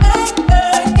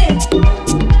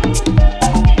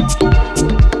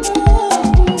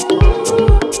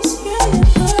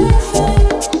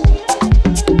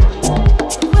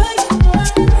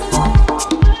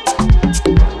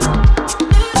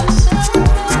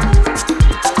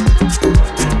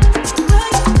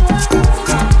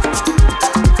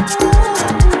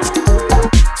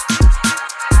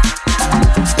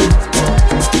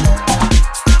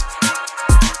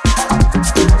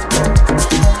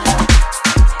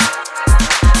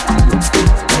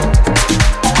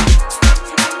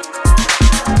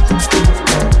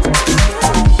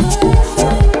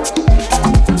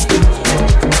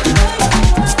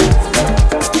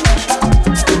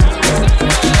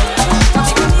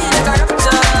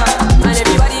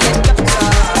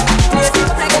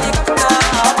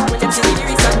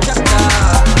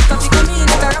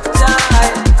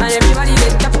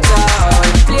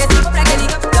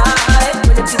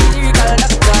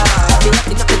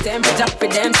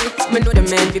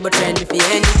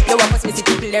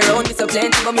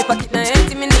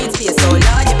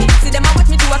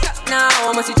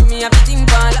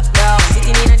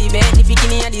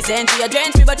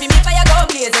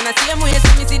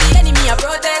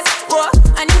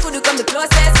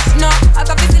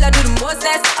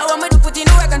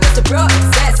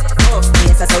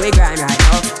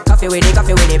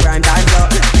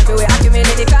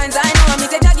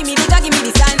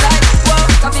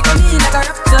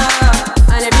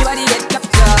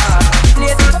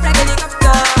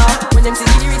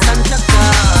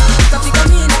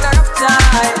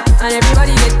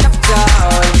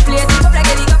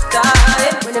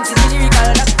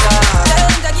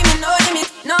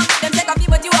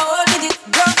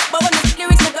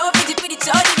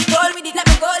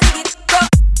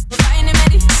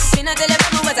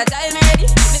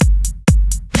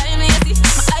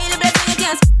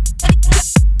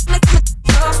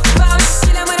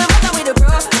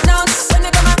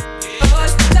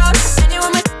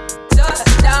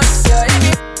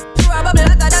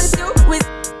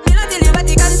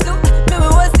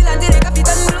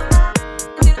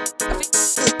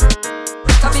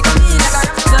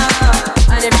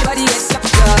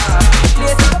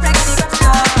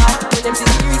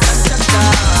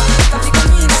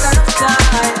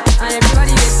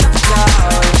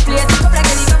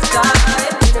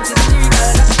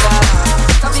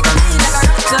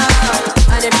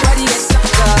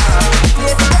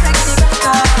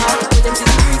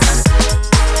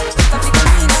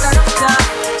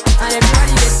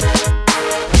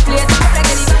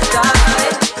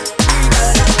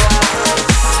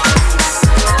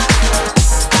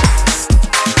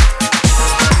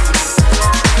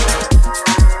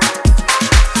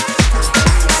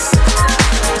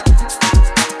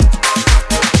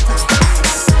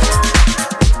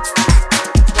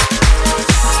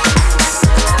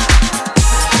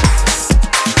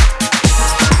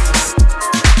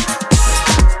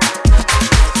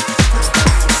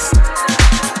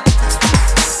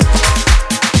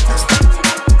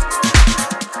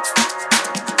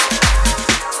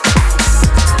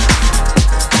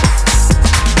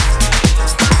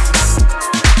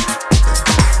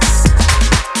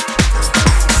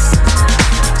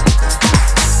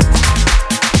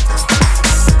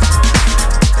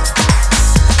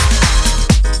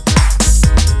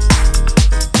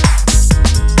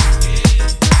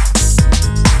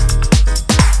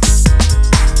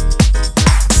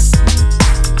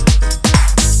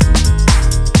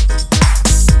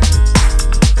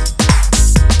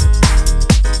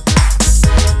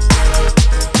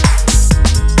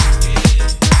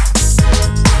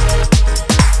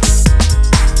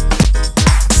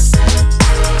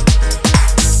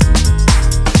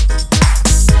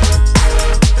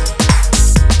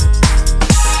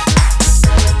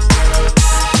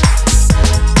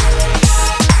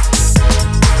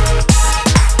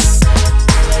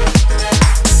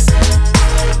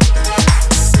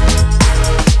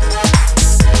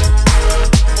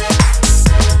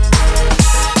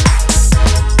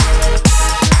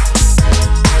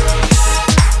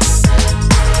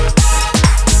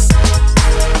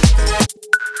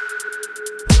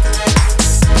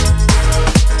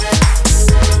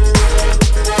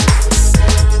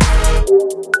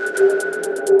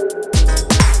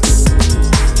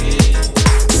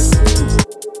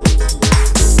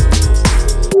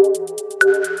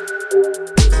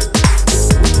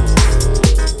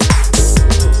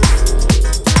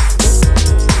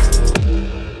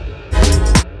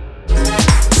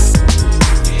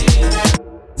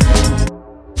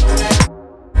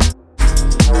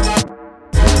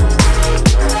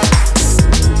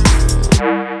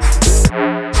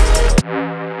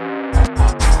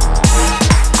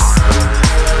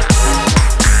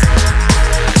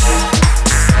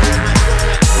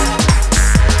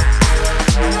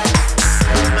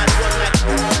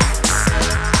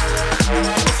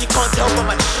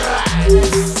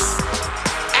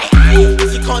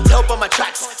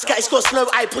 slow,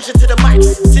 I push it to the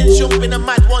max. Since young, been a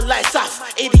mad one like Saf.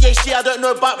 ADHD, I don't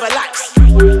know about relax.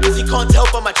 If you can't tell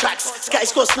by my tracks,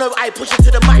 Scatty's got slow, I push it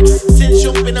to the max. Since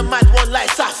young, been a mad one like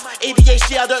Saf.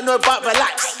 ADHD, I don't know about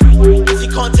relax. If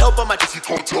you can't tell by my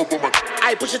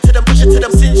I push it to them,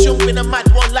 since young, been a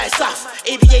mad one like Saf.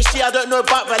 ADHD, I don't know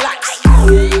about relax.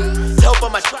 Tell by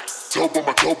my tracks.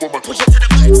 Push it to the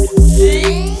max.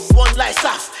 One like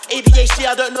Saf. ADHD,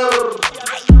 I don't know.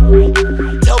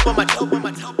 Tell by my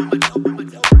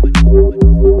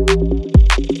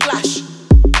Flash.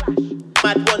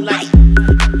 Mad one like.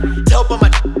 Tell by my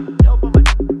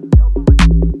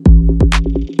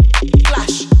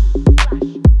Flash.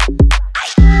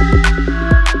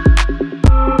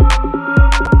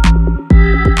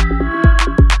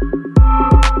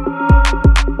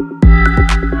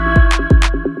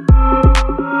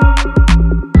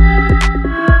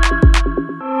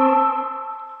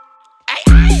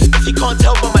 If you can't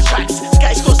tell by my tracks,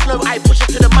 Scatty's got slow, I push it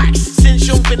to the max. Since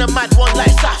young, been a mad one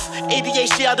like Saf.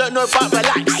 ADHD, I don't know about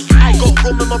relax. I got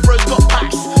rum and my bros got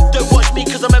packs. Don't watch me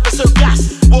cause I'm ever so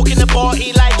gas. Walk in the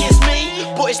party like it's me,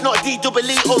 but it's not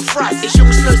D-double-E or Fraz. It's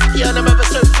young, slow, sticky and I'm ever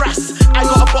so fast. I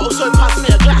got a bottle, so pass me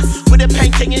a glass. With a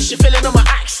painting and she filling on my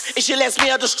axe. If she lets me,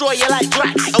 I'll destroy you like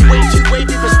Drax. I'm way too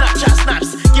wavy for Snapchat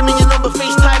snaps. Give me your number,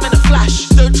 FaceTime and a flash.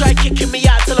 Don't try kicking me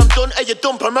out till I'm done. Are you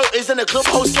done? Promoters in the club,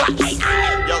 whole slaps.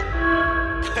 Yo.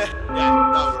 Yeah,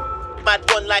 no. Mad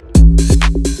one like.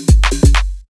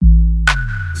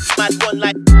 Mad one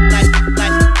like. Nice.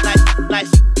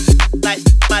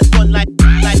 Mad one like.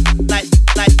 Nice.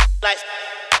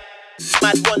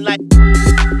 Mad one like.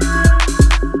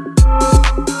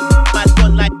 Mad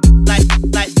one like.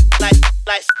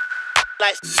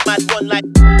 Nice. Mad one like.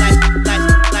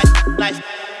 Nice.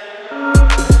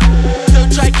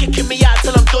 Don't try kicking me out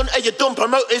till I'm done. Are you done?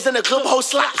 Promoters in the club, whole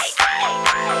slaps.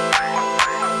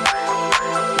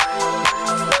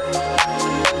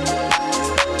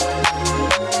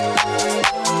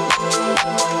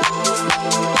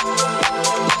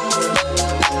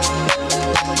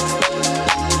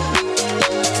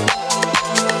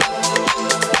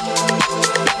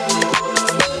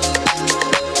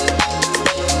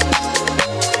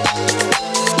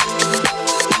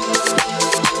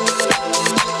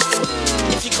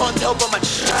 If you can't tell by my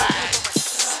tracks.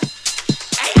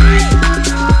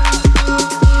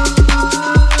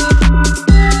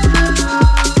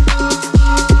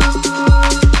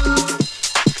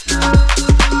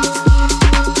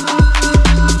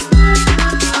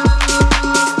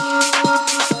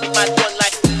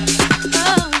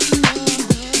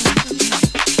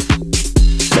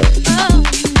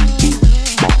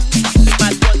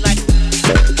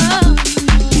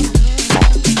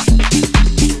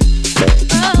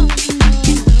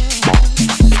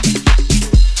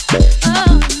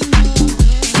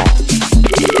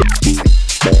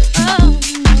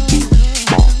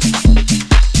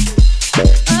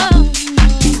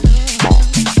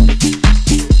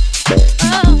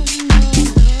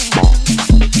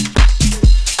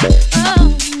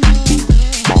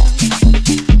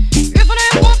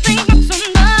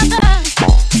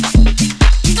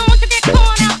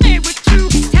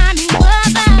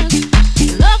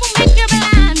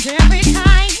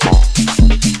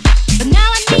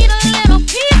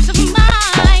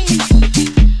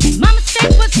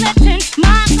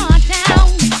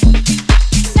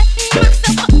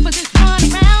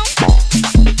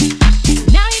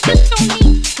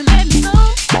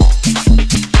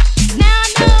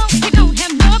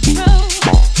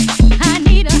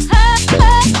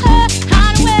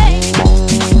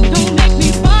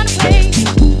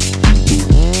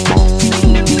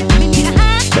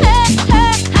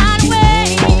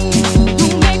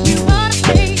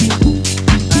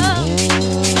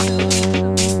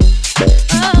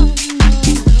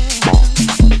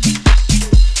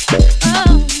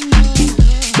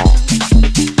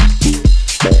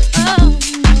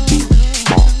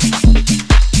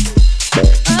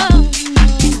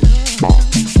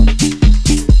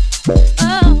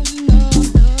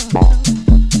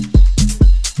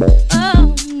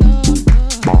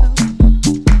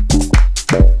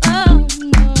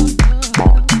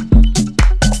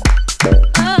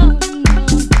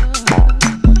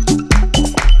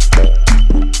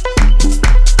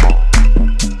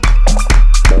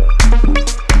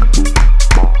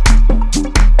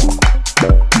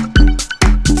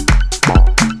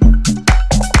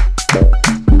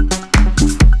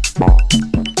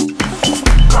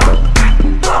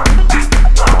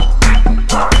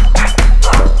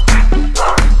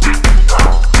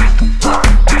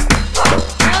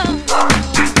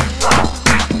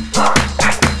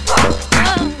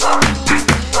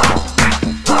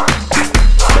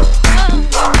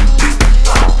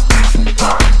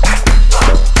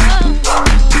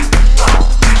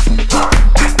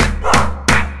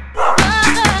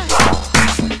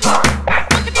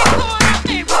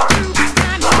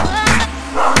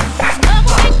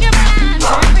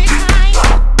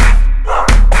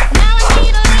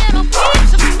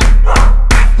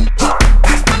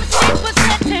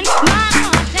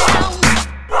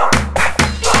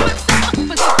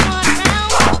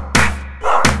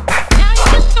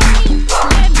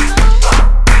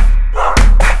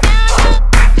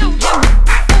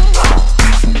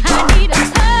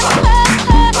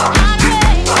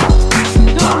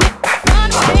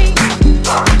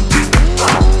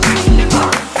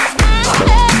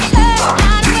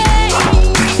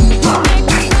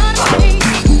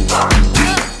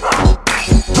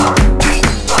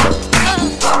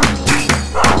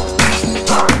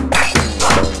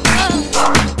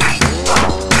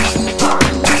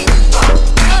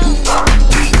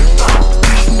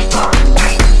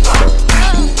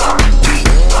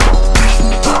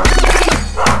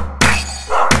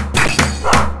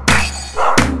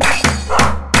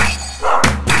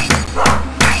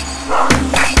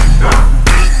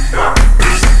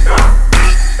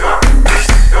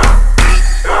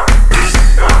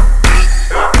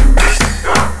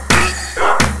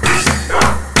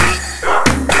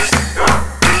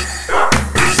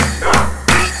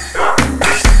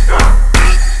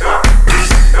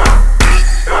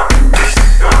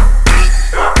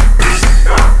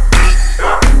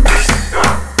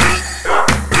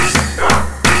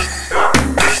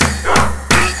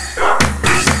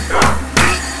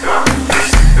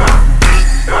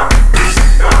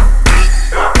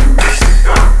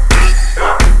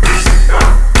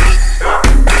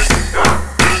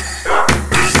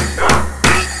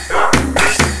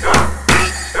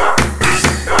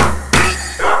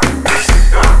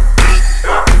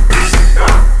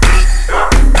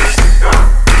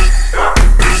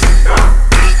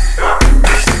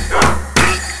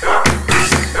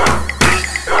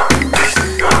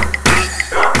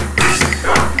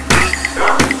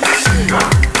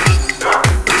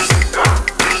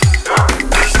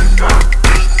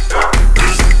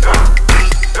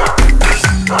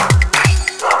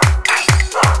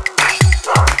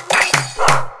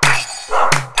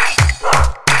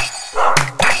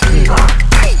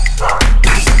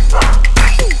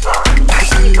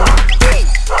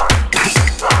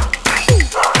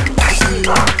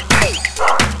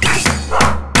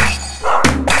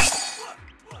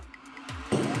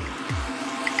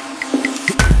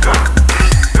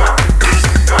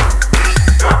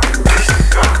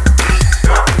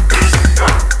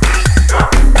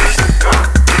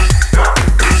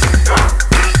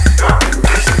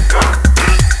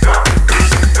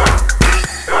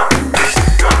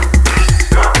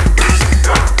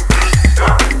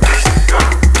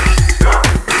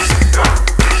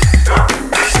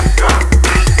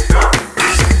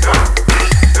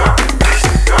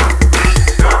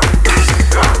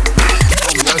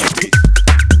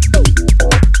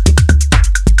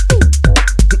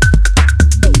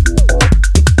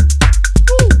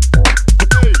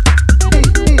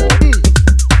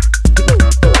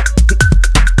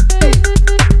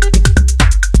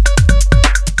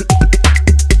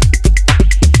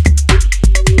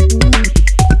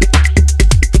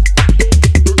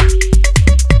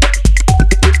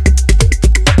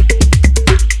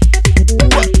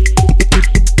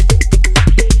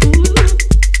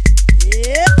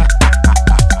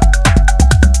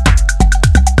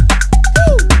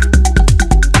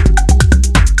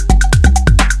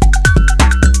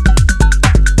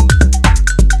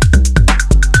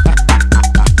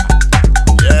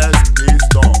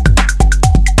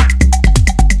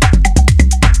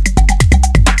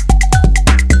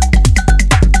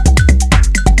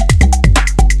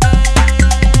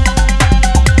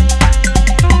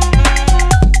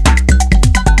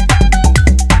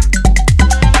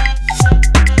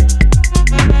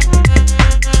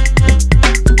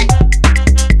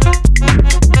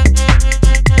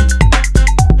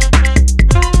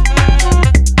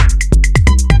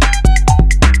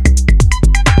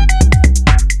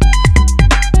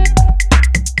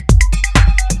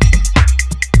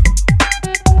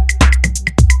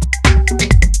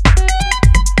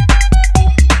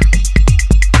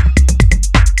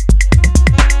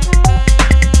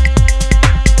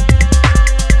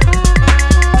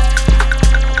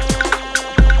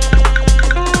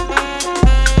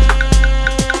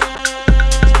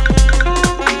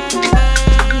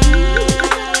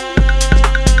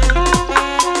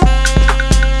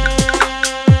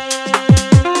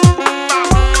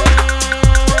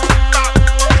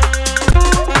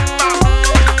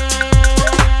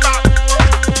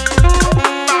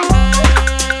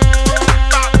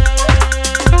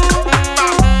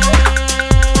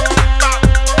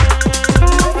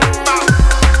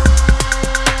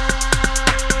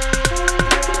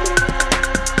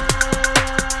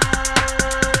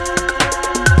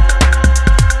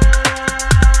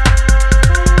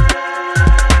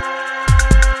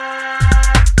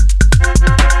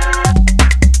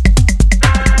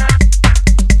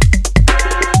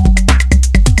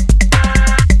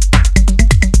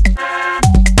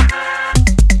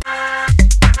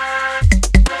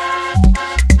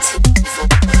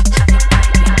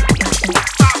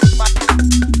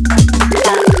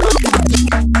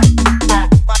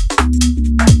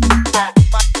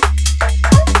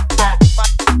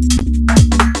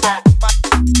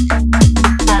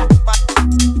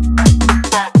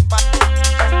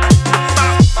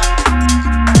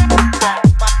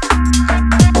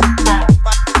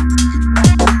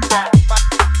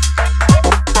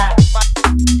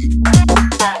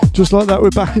 Just like that, we're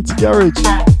back into garage.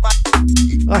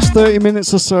 Last 30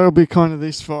 minutes or so will be kind of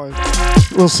this vibe.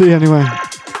 We'll see anyway.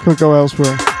 Could go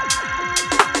elsewhere.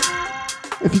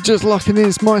 If you're just locking in,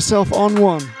 it's myself on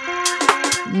one.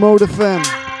 Mode FM.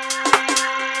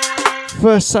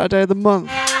 First Saturday of the month.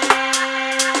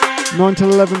 9 to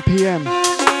 11 p.m.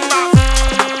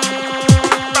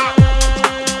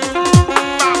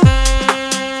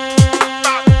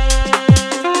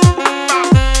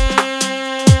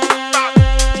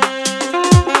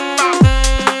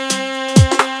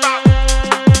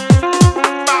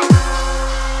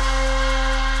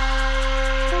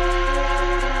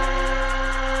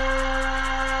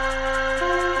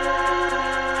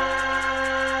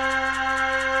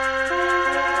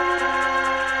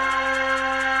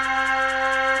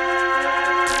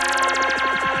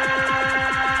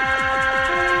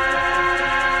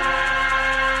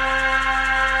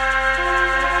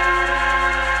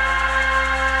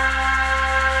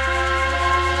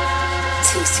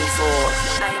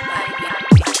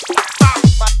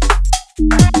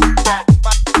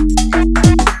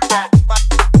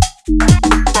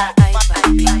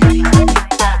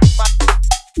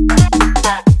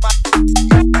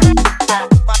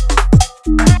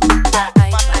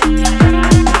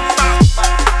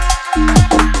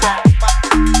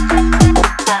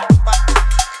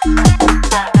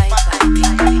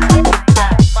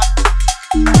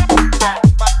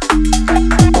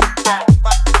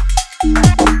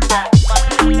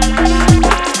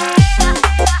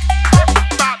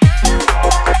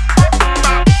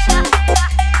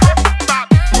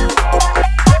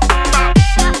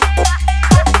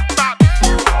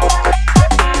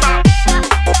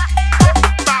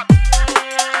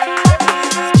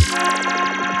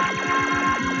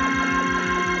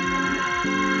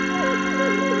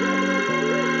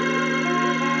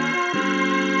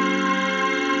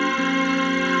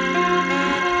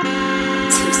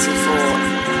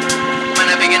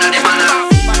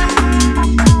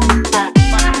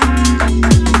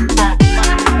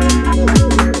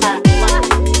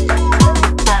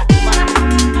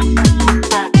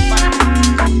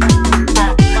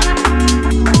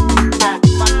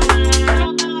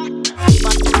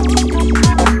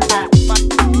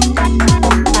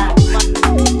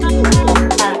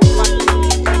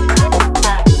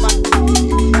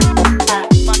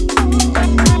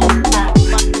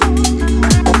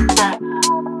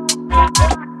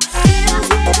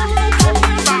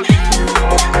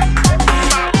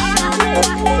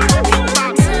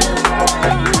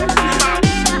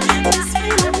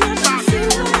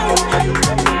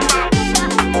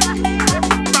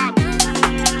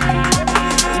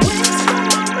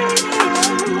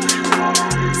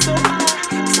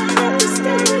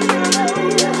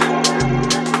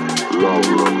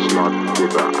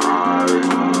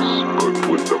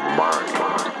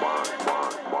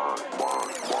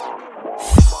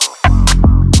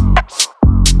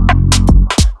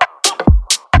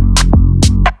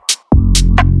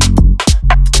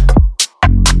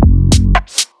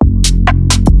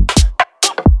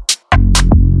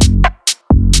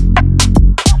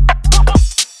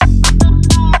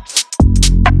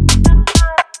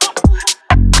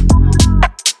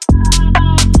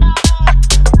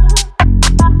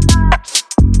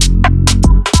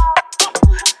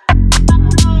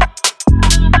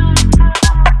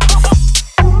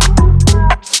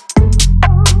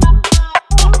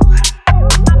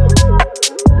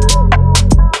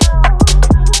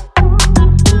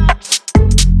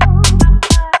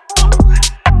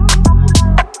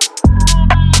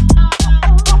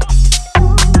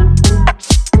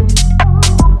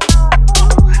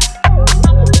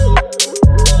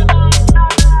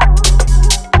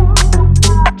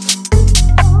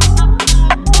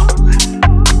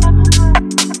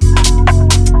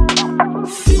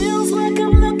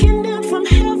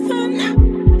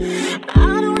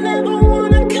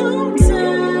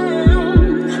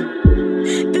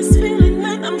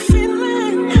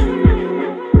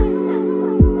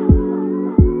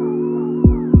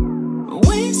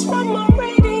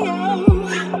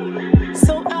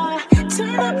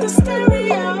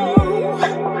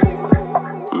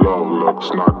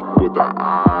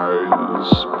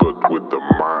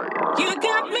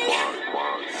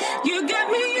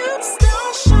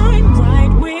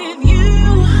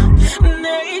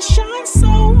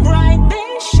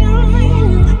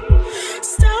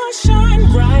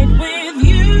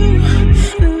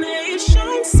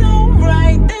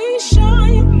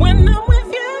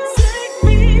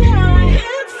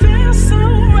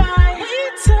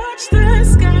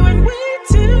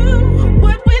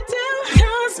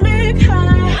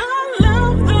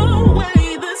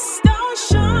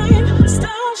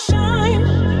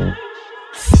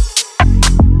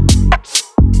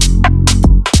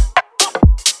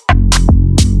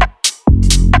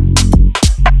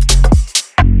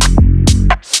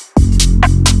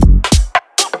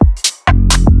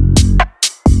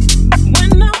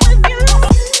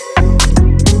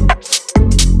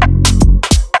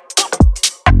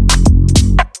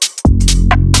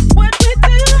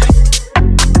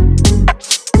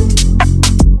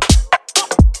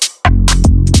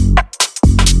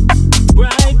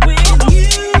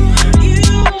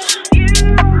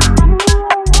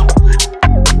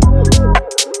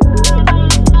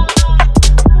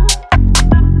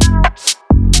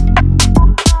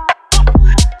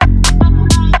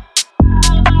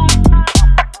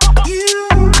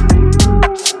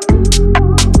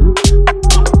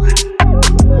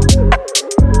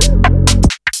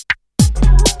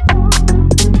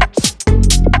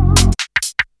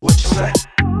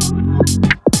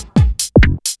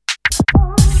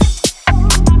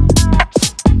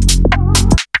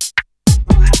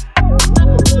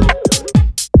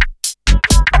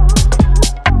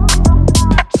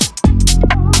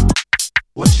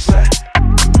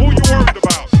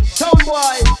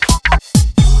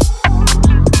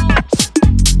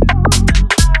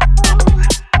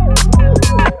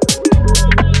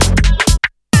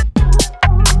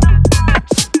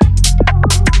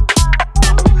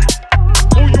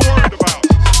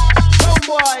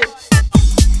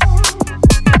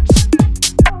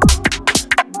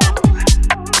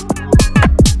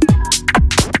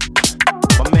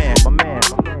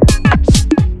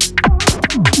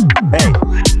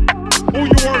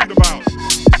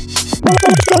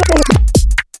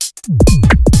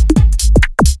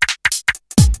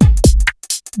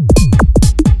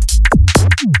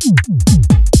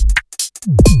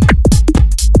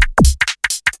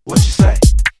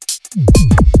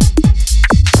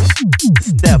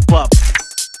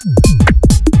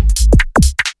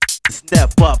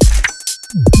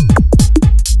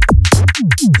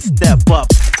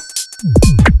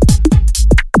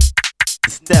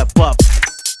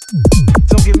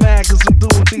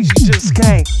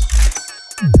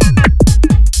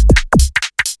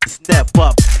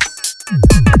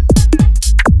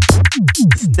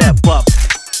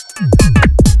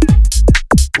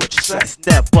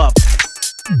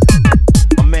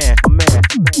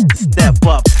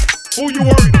 Who you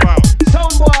worried about?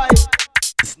 Soundboy.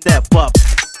 Step up.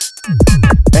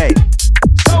 Hey.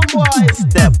 Soundboy.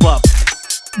 Step up.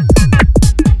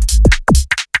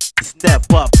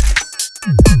 Step up.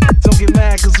 Don't get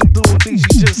mad cause I'm doing things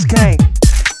you just can't.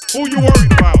 Who you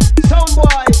worried about?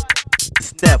 Soundboy.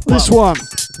 Step up. This one.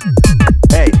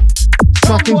 Hey.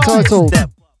 Track entitled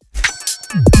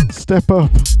Step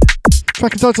Up.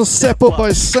 Track entitled Step Up by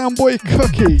Soundboy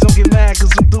Cookie. Don't get mad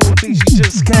cause I'm doing things you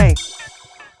just can't.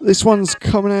 This one's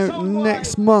coming out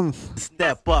next month.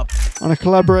 Step up. On a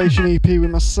collaboration EP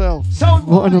with myself,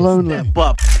 Vinyl Only. Step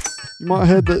up. You might have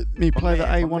heard that me play the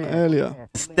A1 earlier.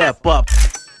 Step up.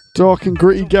 Dark and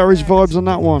gritty garage vibes on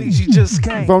that one. You just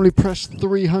can't. We've only pressed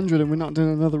 300 and we're not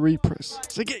doing another repress.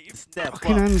 So get your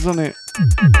fucking hands on it.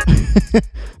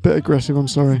 Bit aggressive, I'm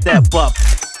sorry. Step up.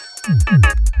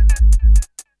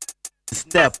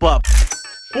 Step up.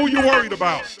 Who you worried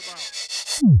about?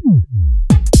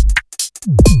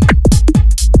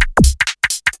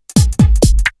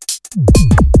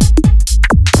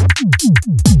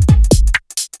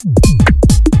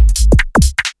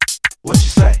 What you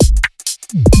say?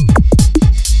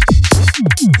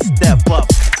 Step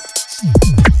up.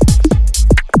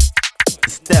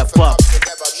 Step up.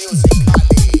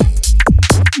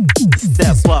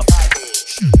 Step up.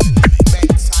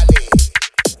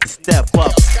 Step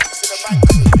up.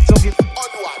 Don't get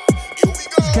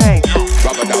gang.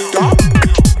 Rubber dub dub.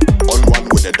 On one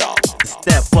with the dog.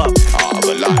 Step up. I'm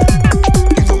alive.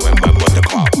 Even when man want the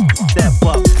car. Step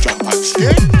up. Jump and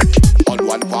skate. On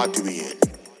one party we in.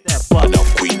 Step up.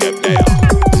 Enough queen them there.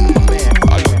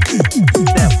 I look good.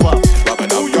 Step up. Rubber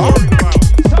dub dub.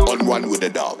 On one with the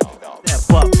dog. Step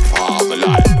up. I'm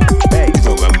alive.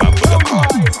 Even when man want the car.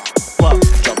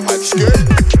 Jump and skate.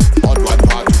 On one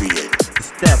party we in.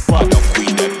 Step up. Enough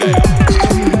queen them there.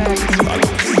 I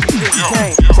look good.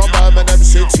 From Birmingham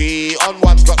City, on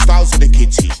one got styles in the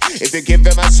kitty. If you give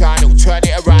him a sign, he'll turn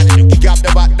it around and he'll kick up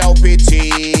the back, no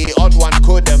pity. On one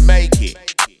couldn't make it.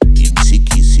 Him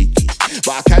sicky, sicky.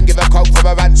 But I can give a coke for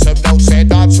a ransom. Don't say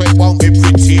dance, so it won't be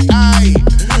pretty. Aye,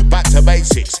 back to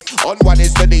basics. On one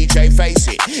is the DJ, face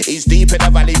it. He's deep in the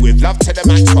valley with love to the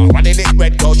max. While running it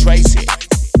red, go trace it.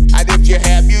 And if you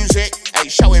hear music, hey,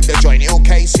 show him the joint, he'll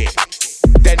case it.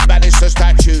 Then banish the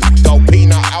statue. Go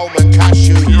peanut, almond,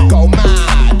 cashew. Go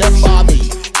mad and balmy.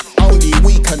 Only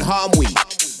we can harm we.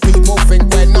 People think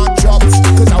we're not jobs,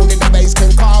 cause only the bass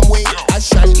can calm we. As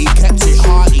Shanty kept it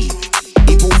hearty.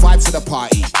 He brought vibes to the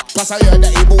party. Plus I heard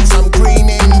that he bought some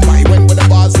greening. But he went with the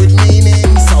bars with meaning.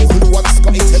 So who wants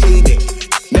Scotty to lead it?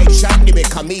 Make Shanty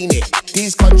become it.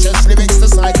 These conscious lyrics, the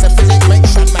science of physics. Make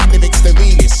Shanty lyrics the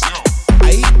realest.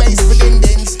 I eat bass for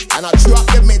dindins, and I drop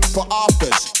the mid for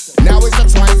afters. Now is the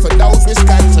time for those with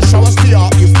scans to show us the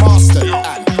art you've mastered.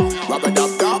 And rubber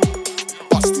dub dub,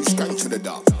 bust two skank to the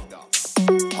dub.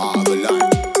 Half a line,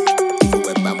 even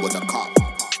when man was a cop.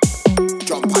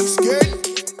 Jump and skin,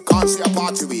 can't see a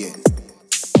party we in.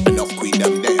 Enough queen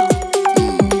them there.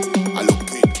 I look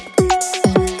kid.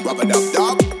 Rubber dub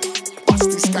dub, bust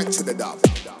two skank to the dub.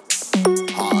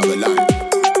 Half a line,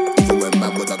 even when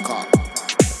man was a cop.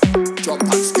 Jump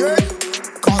and skin,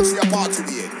 can't see a party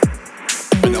we in.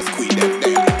 Enough queen them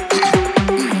there.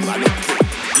 I look kid.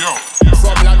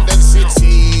 From London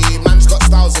City, man's got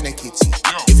styles in a kitty.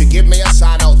 If you give me a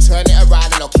sign, I'll turn it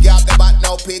around and I'll kick out the back,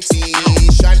 no pity.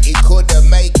 Shanty couldn't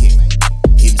make it.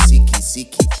 Him sicky,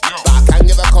 sicky. But I can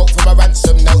give a coke from a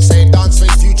ransom. No saying dance for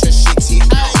his future shitty.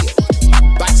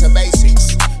 Aye. Back to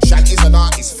basics. Shanty's an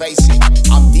artist, face it.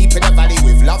 I'm deep in the valley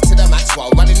with love to the max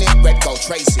while running it red, go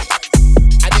trace it.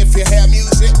 And if you hear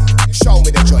music, show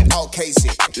me the joint, I'll case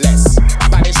it. Let's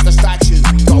banish the statue.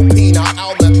 Go peanut,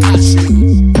 almond,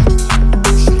 cashew.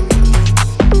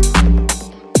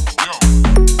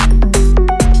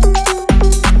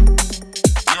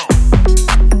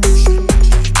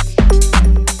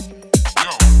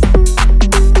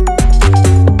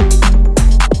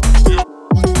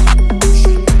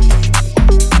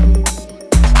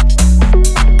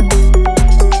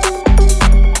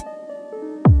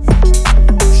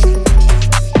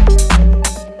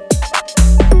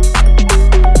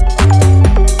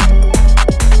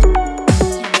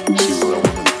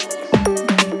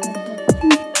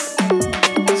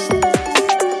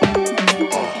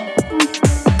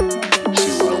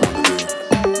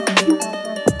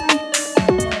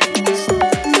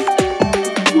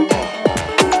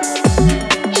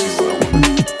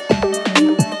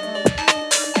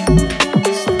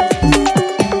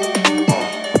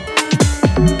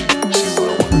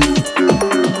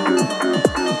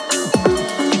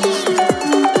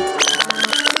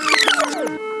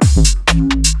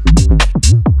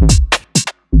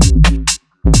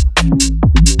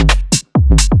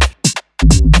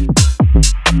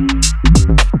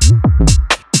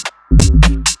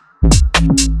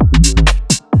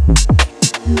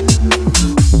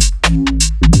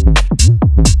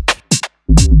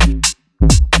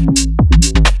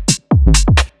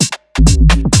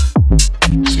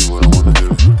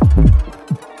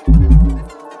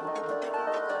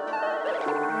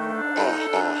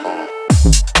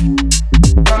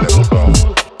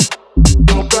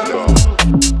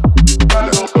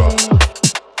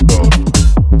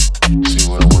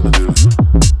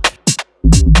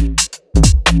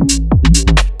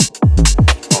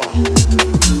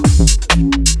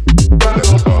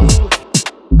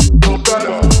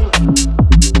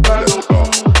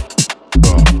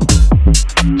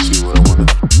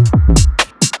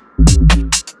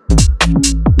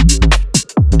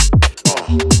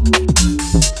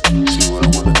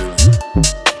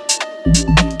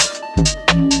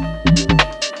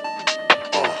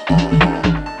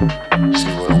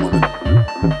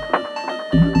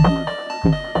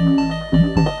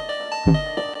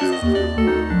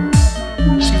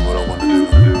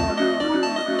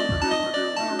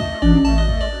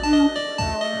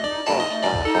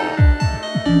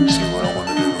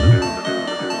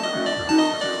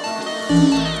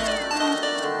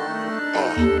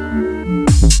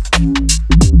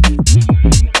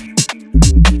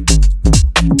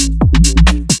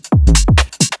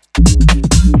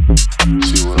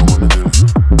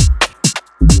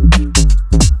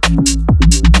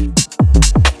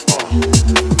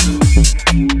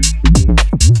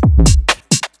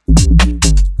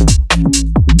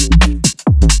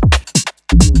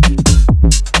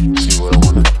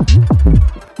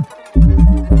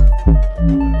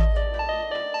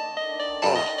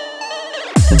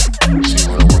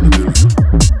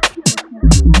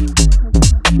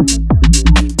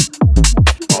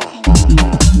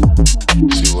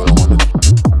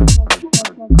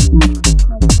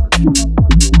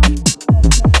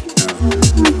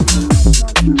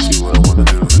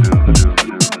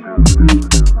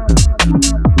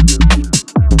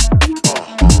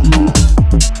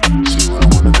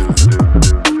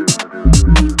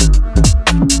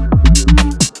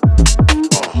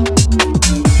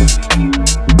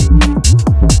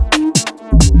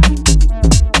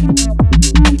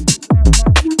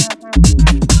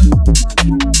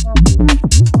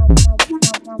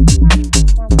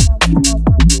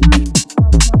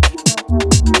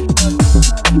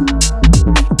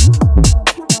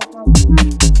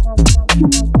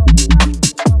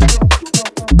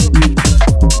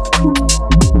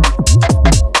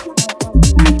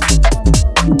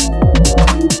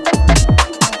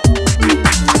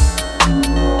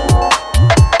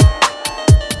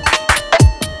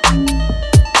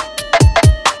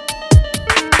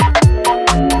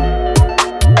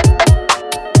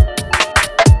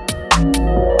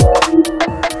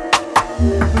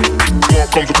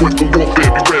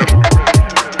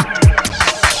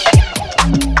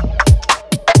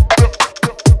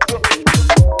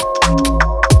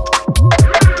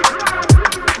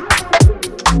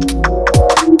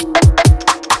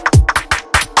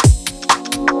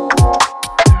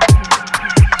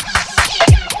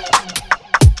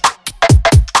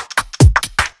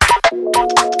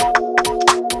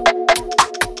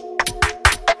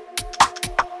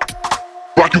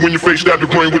 Rock you in your face, stab your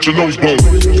brain with your nose bone.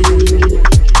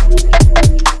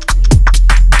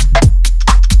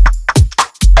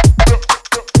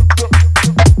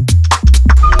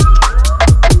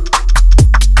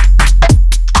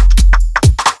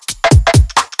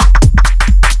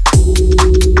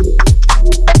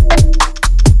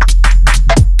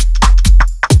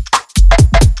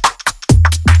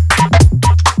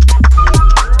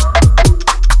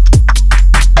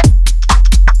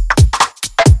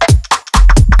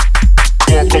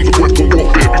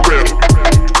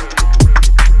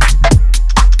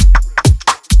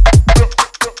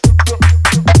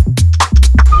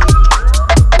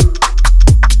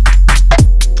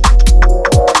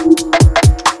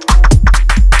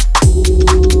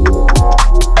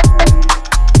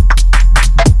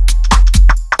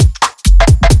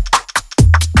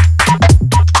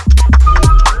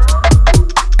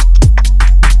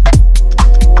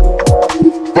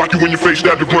 When your face,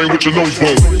 stab your brain with your nose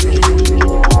bone.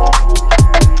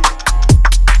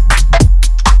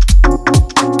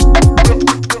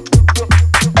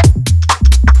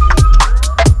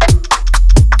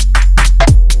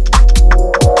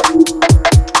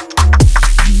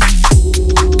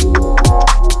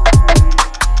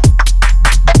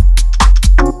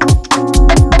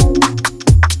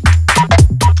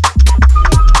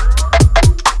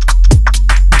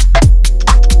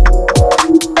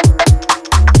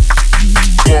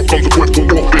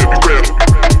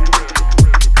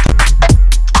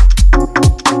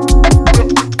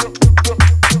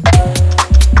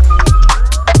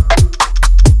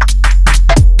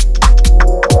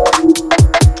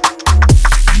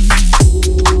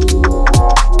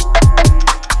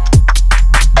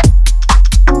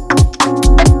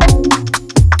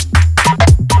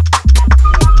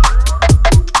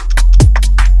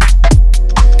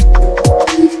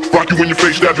 When your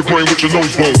face, stab your brain with your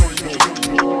nose bone.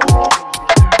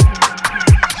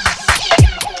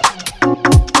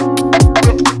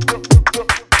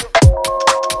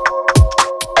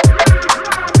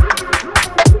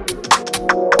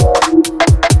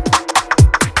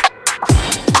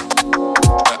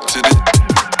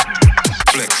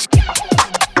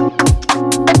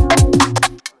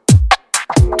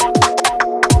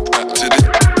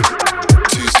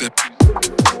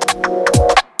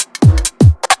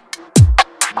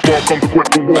 Come to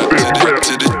quit for warfare.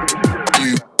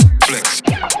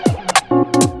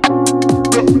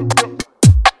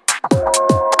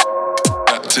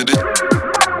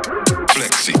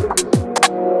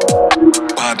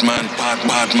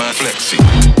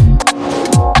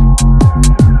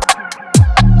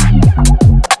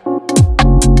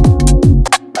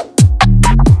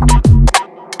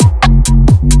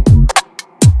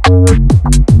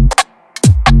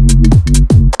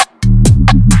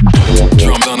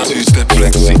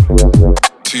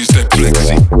 two-step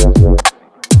flexi.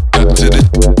 Back to the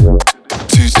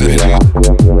two-step.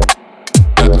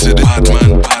 Back to the bad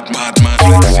man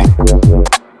flexi.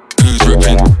 Who's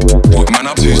ripping? What man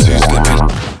up to two-stepping?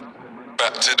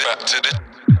 Back to the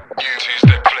new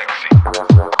two-step flexi.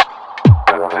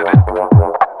 Back to the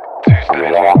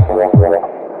two-step.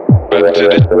 Back to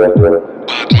the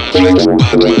bad man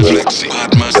flexi.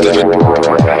 Bad man stepping.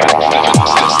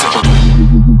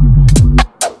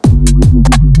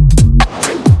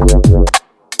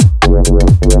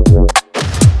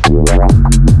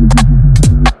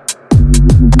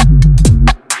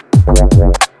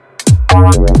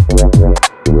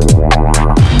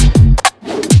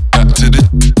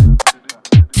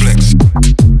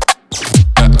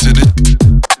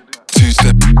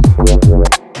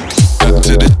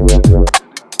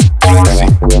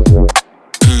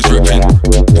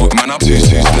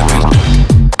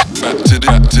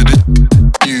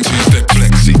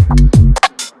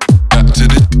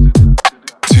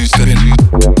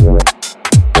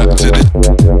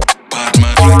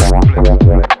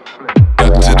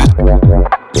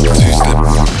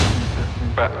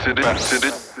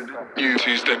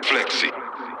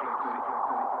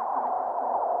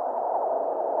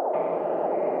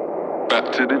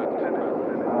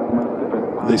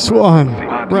 This one,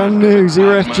 brand new,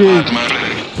 Zero FG,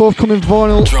 forthcoming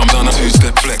vinyl,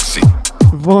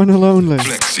 vinyl only.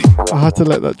 I had to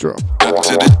let that drop.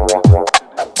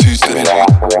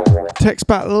 Text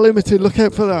back limited, look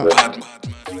out for that.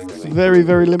 Very,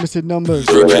 very limited numbers.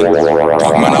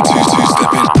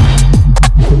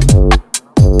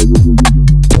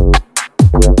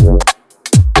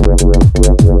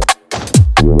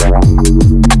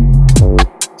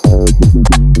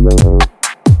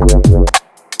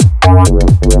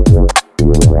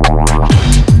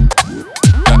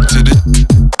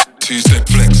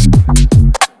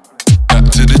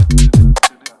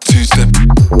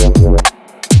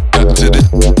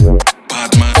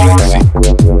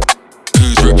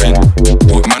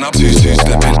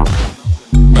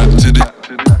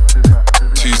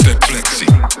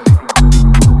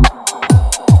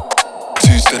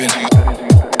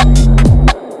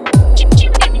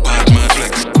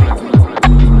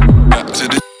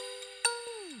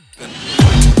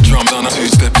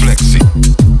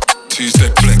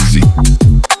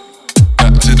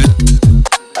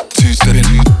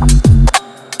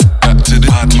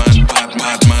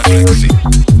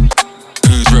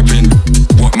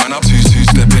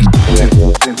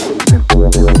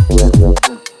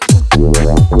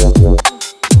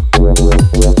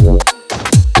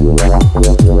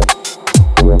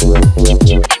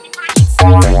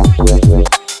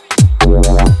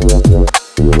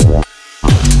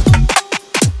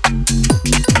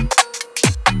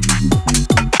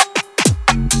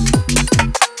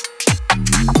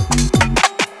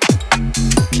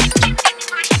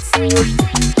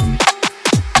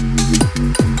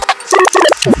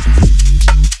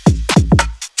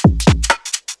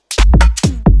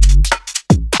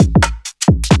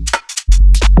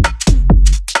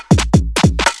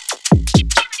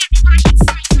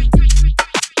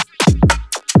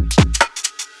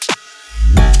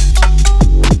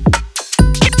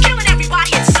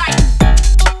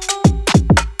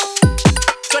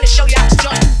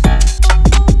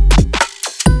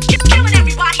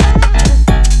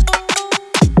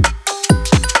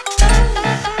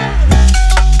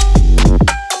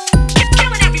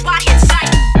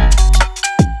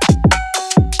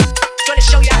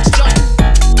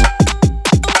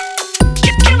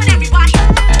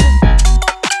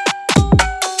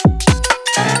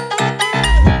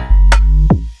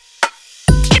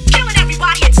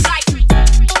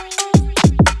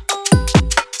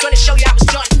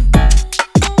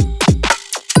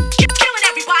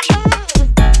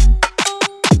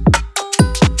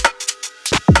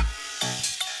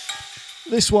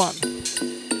 This one,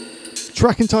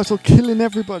 track entitled Killing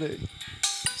Everybody.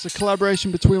 It's a collaboration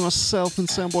between myself and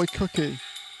Soundboy Cookie.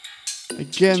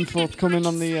 Again, forthcoming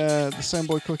on the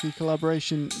Soundboy Cookie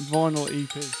collaboration vinyl EP.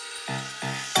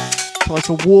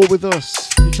 Titled War With Us.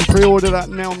 You can pre-order that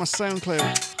now on my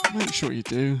SoundCloud. Make sure you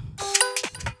do.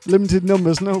 Limited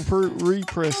numbers, no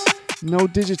repress, no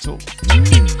digital.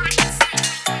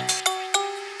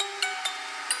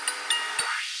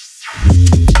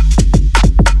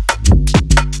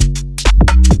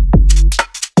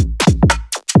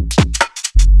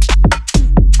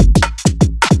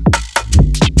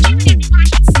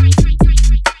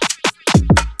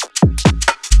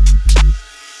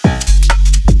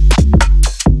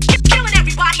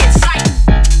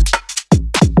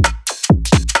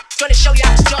 Show you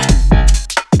how it's done.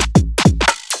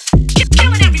 Keep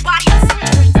killing everybody.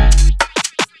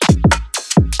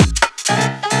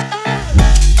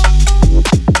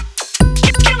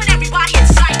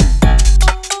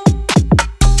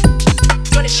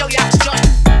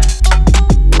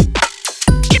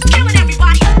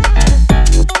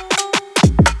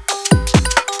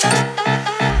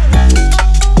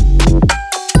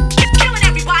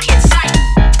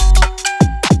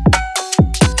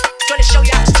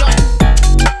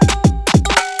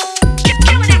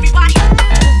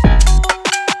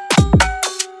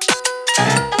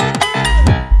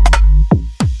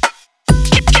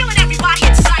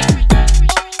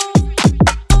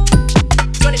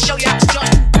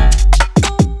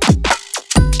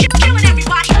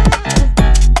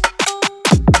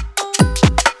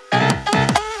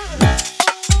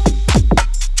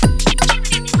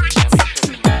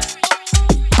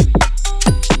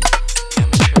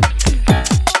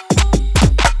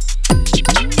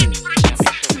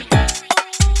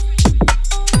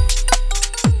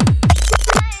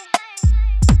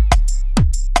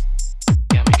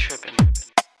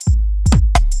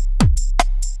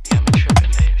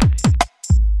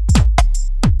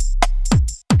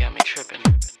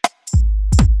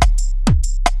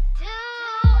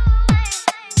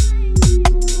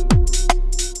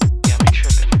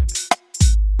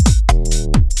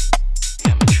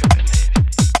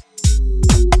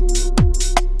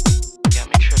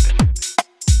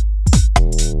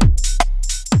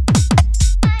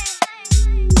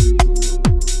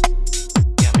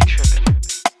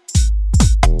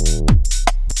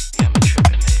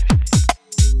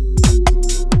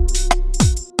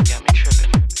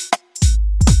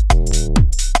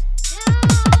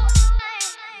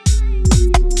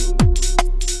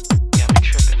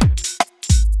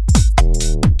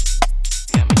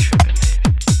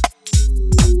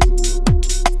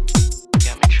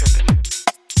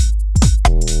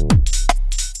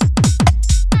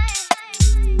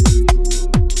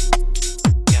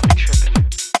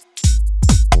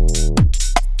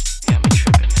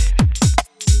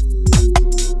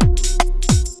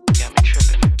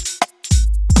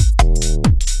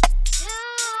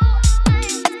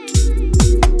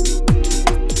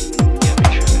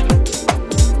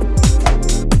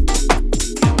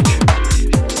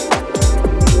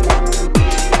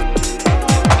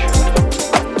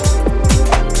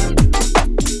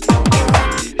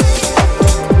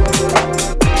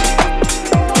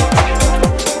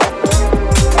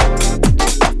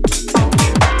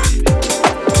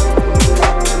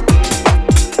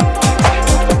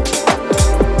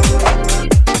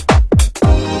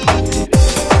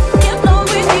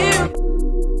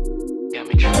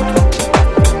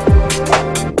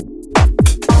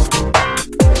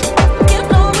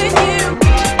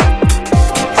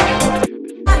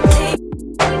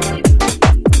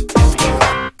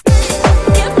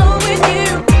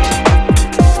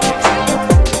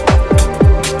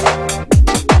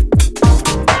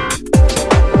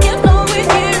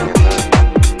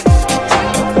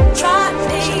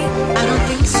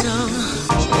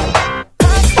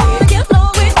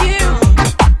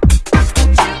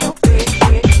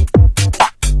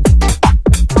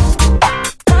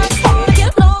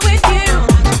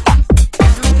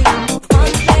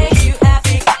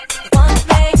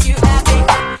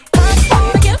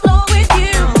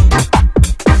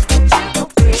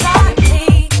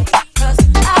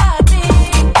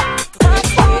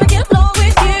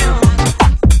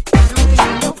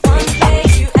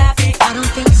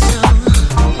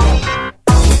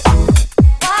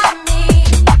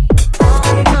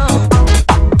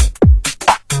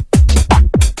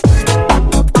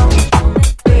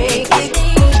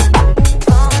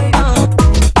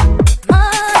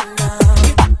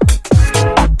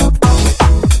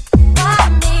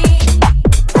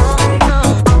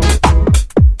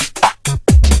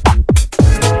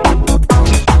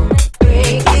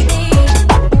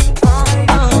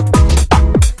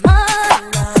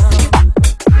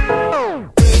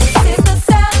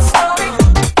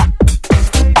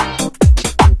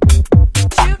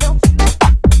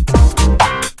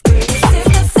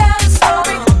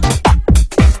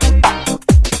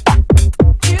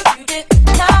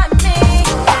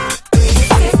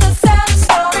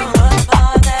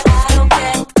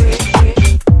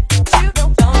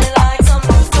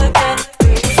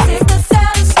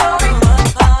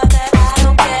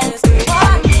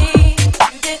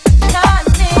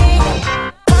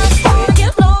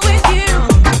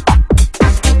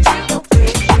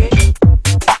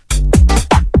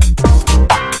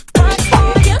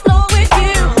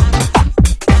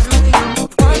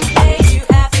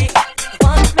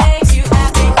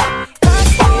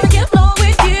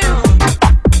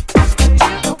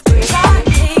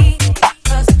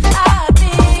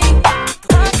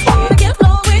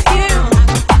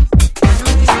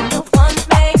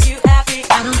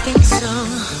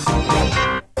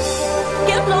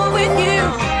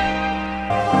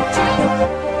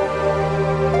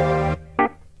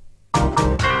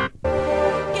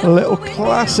 A little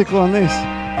classic on this.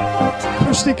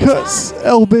 Krusty Cuts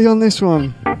LB on this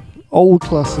one. Old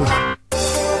classic.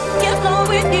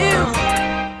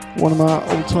 One of my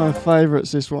all-time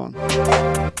favourites, this one.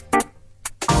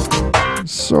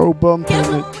 So bumpy.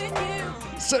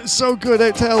 So good,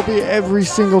 out to LB every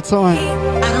single time.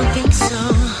 I don't think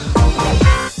so.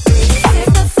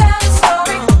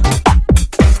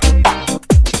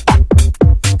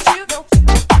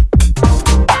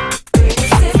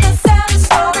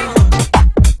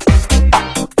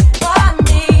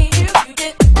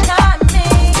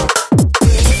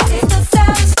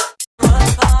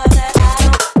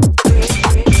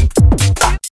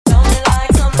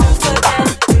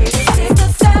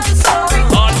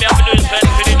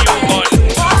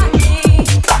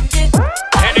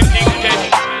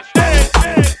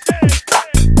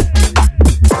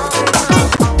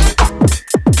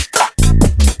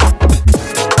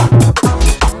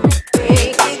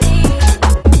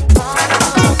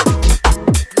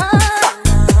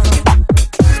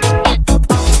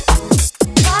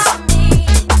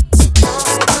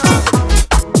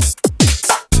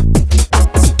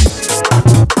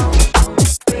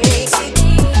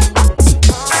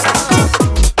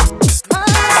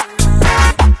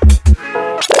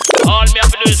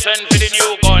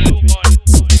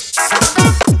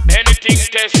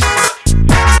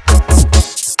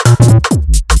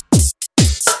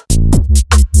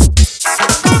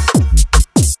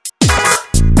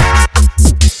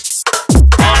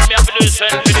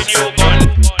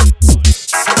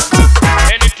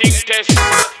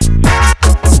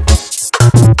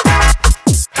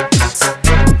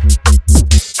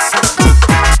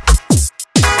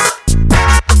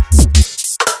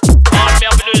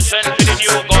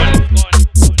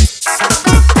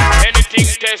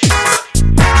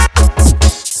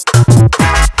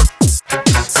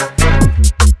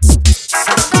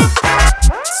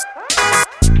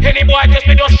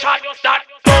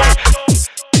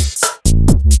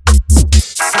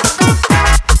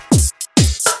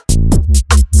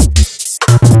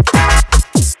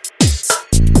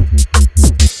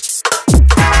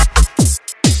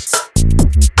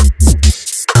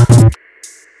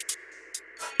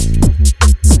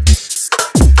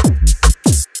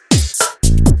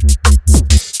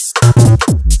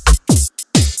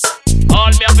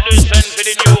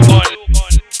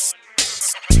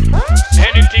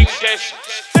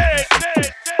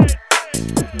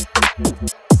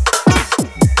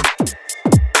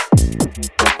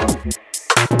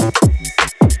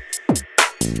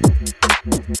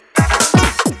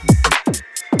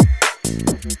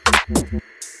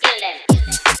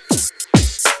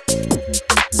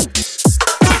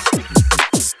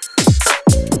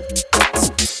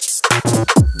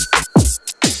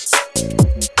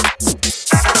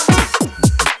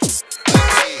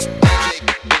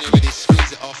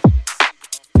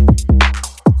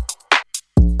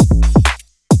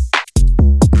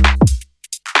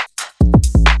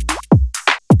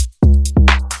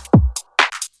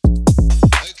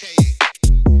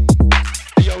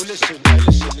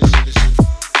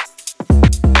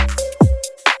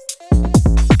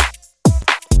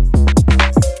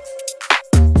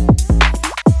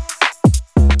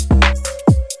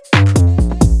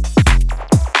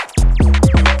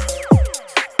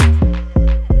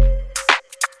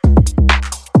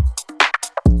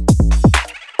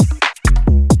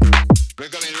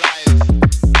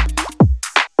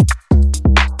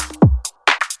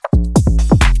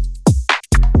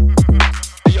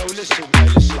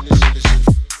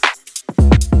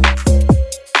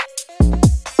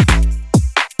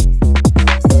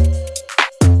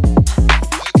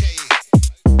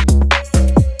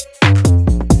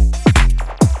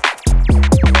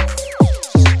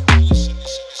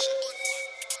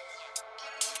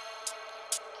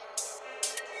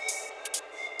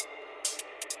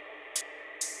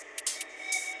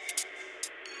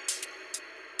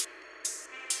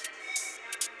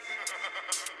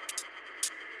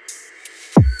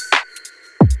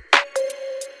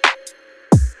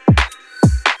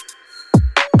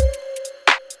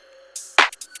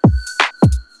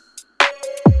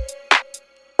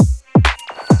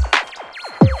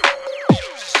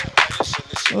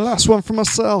 Last one for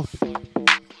myself.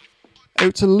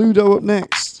 Out to Ludo up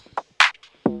next.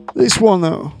 This one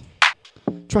though.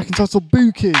 Track entitled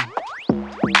Buki.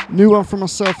 New one for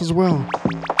myself as well.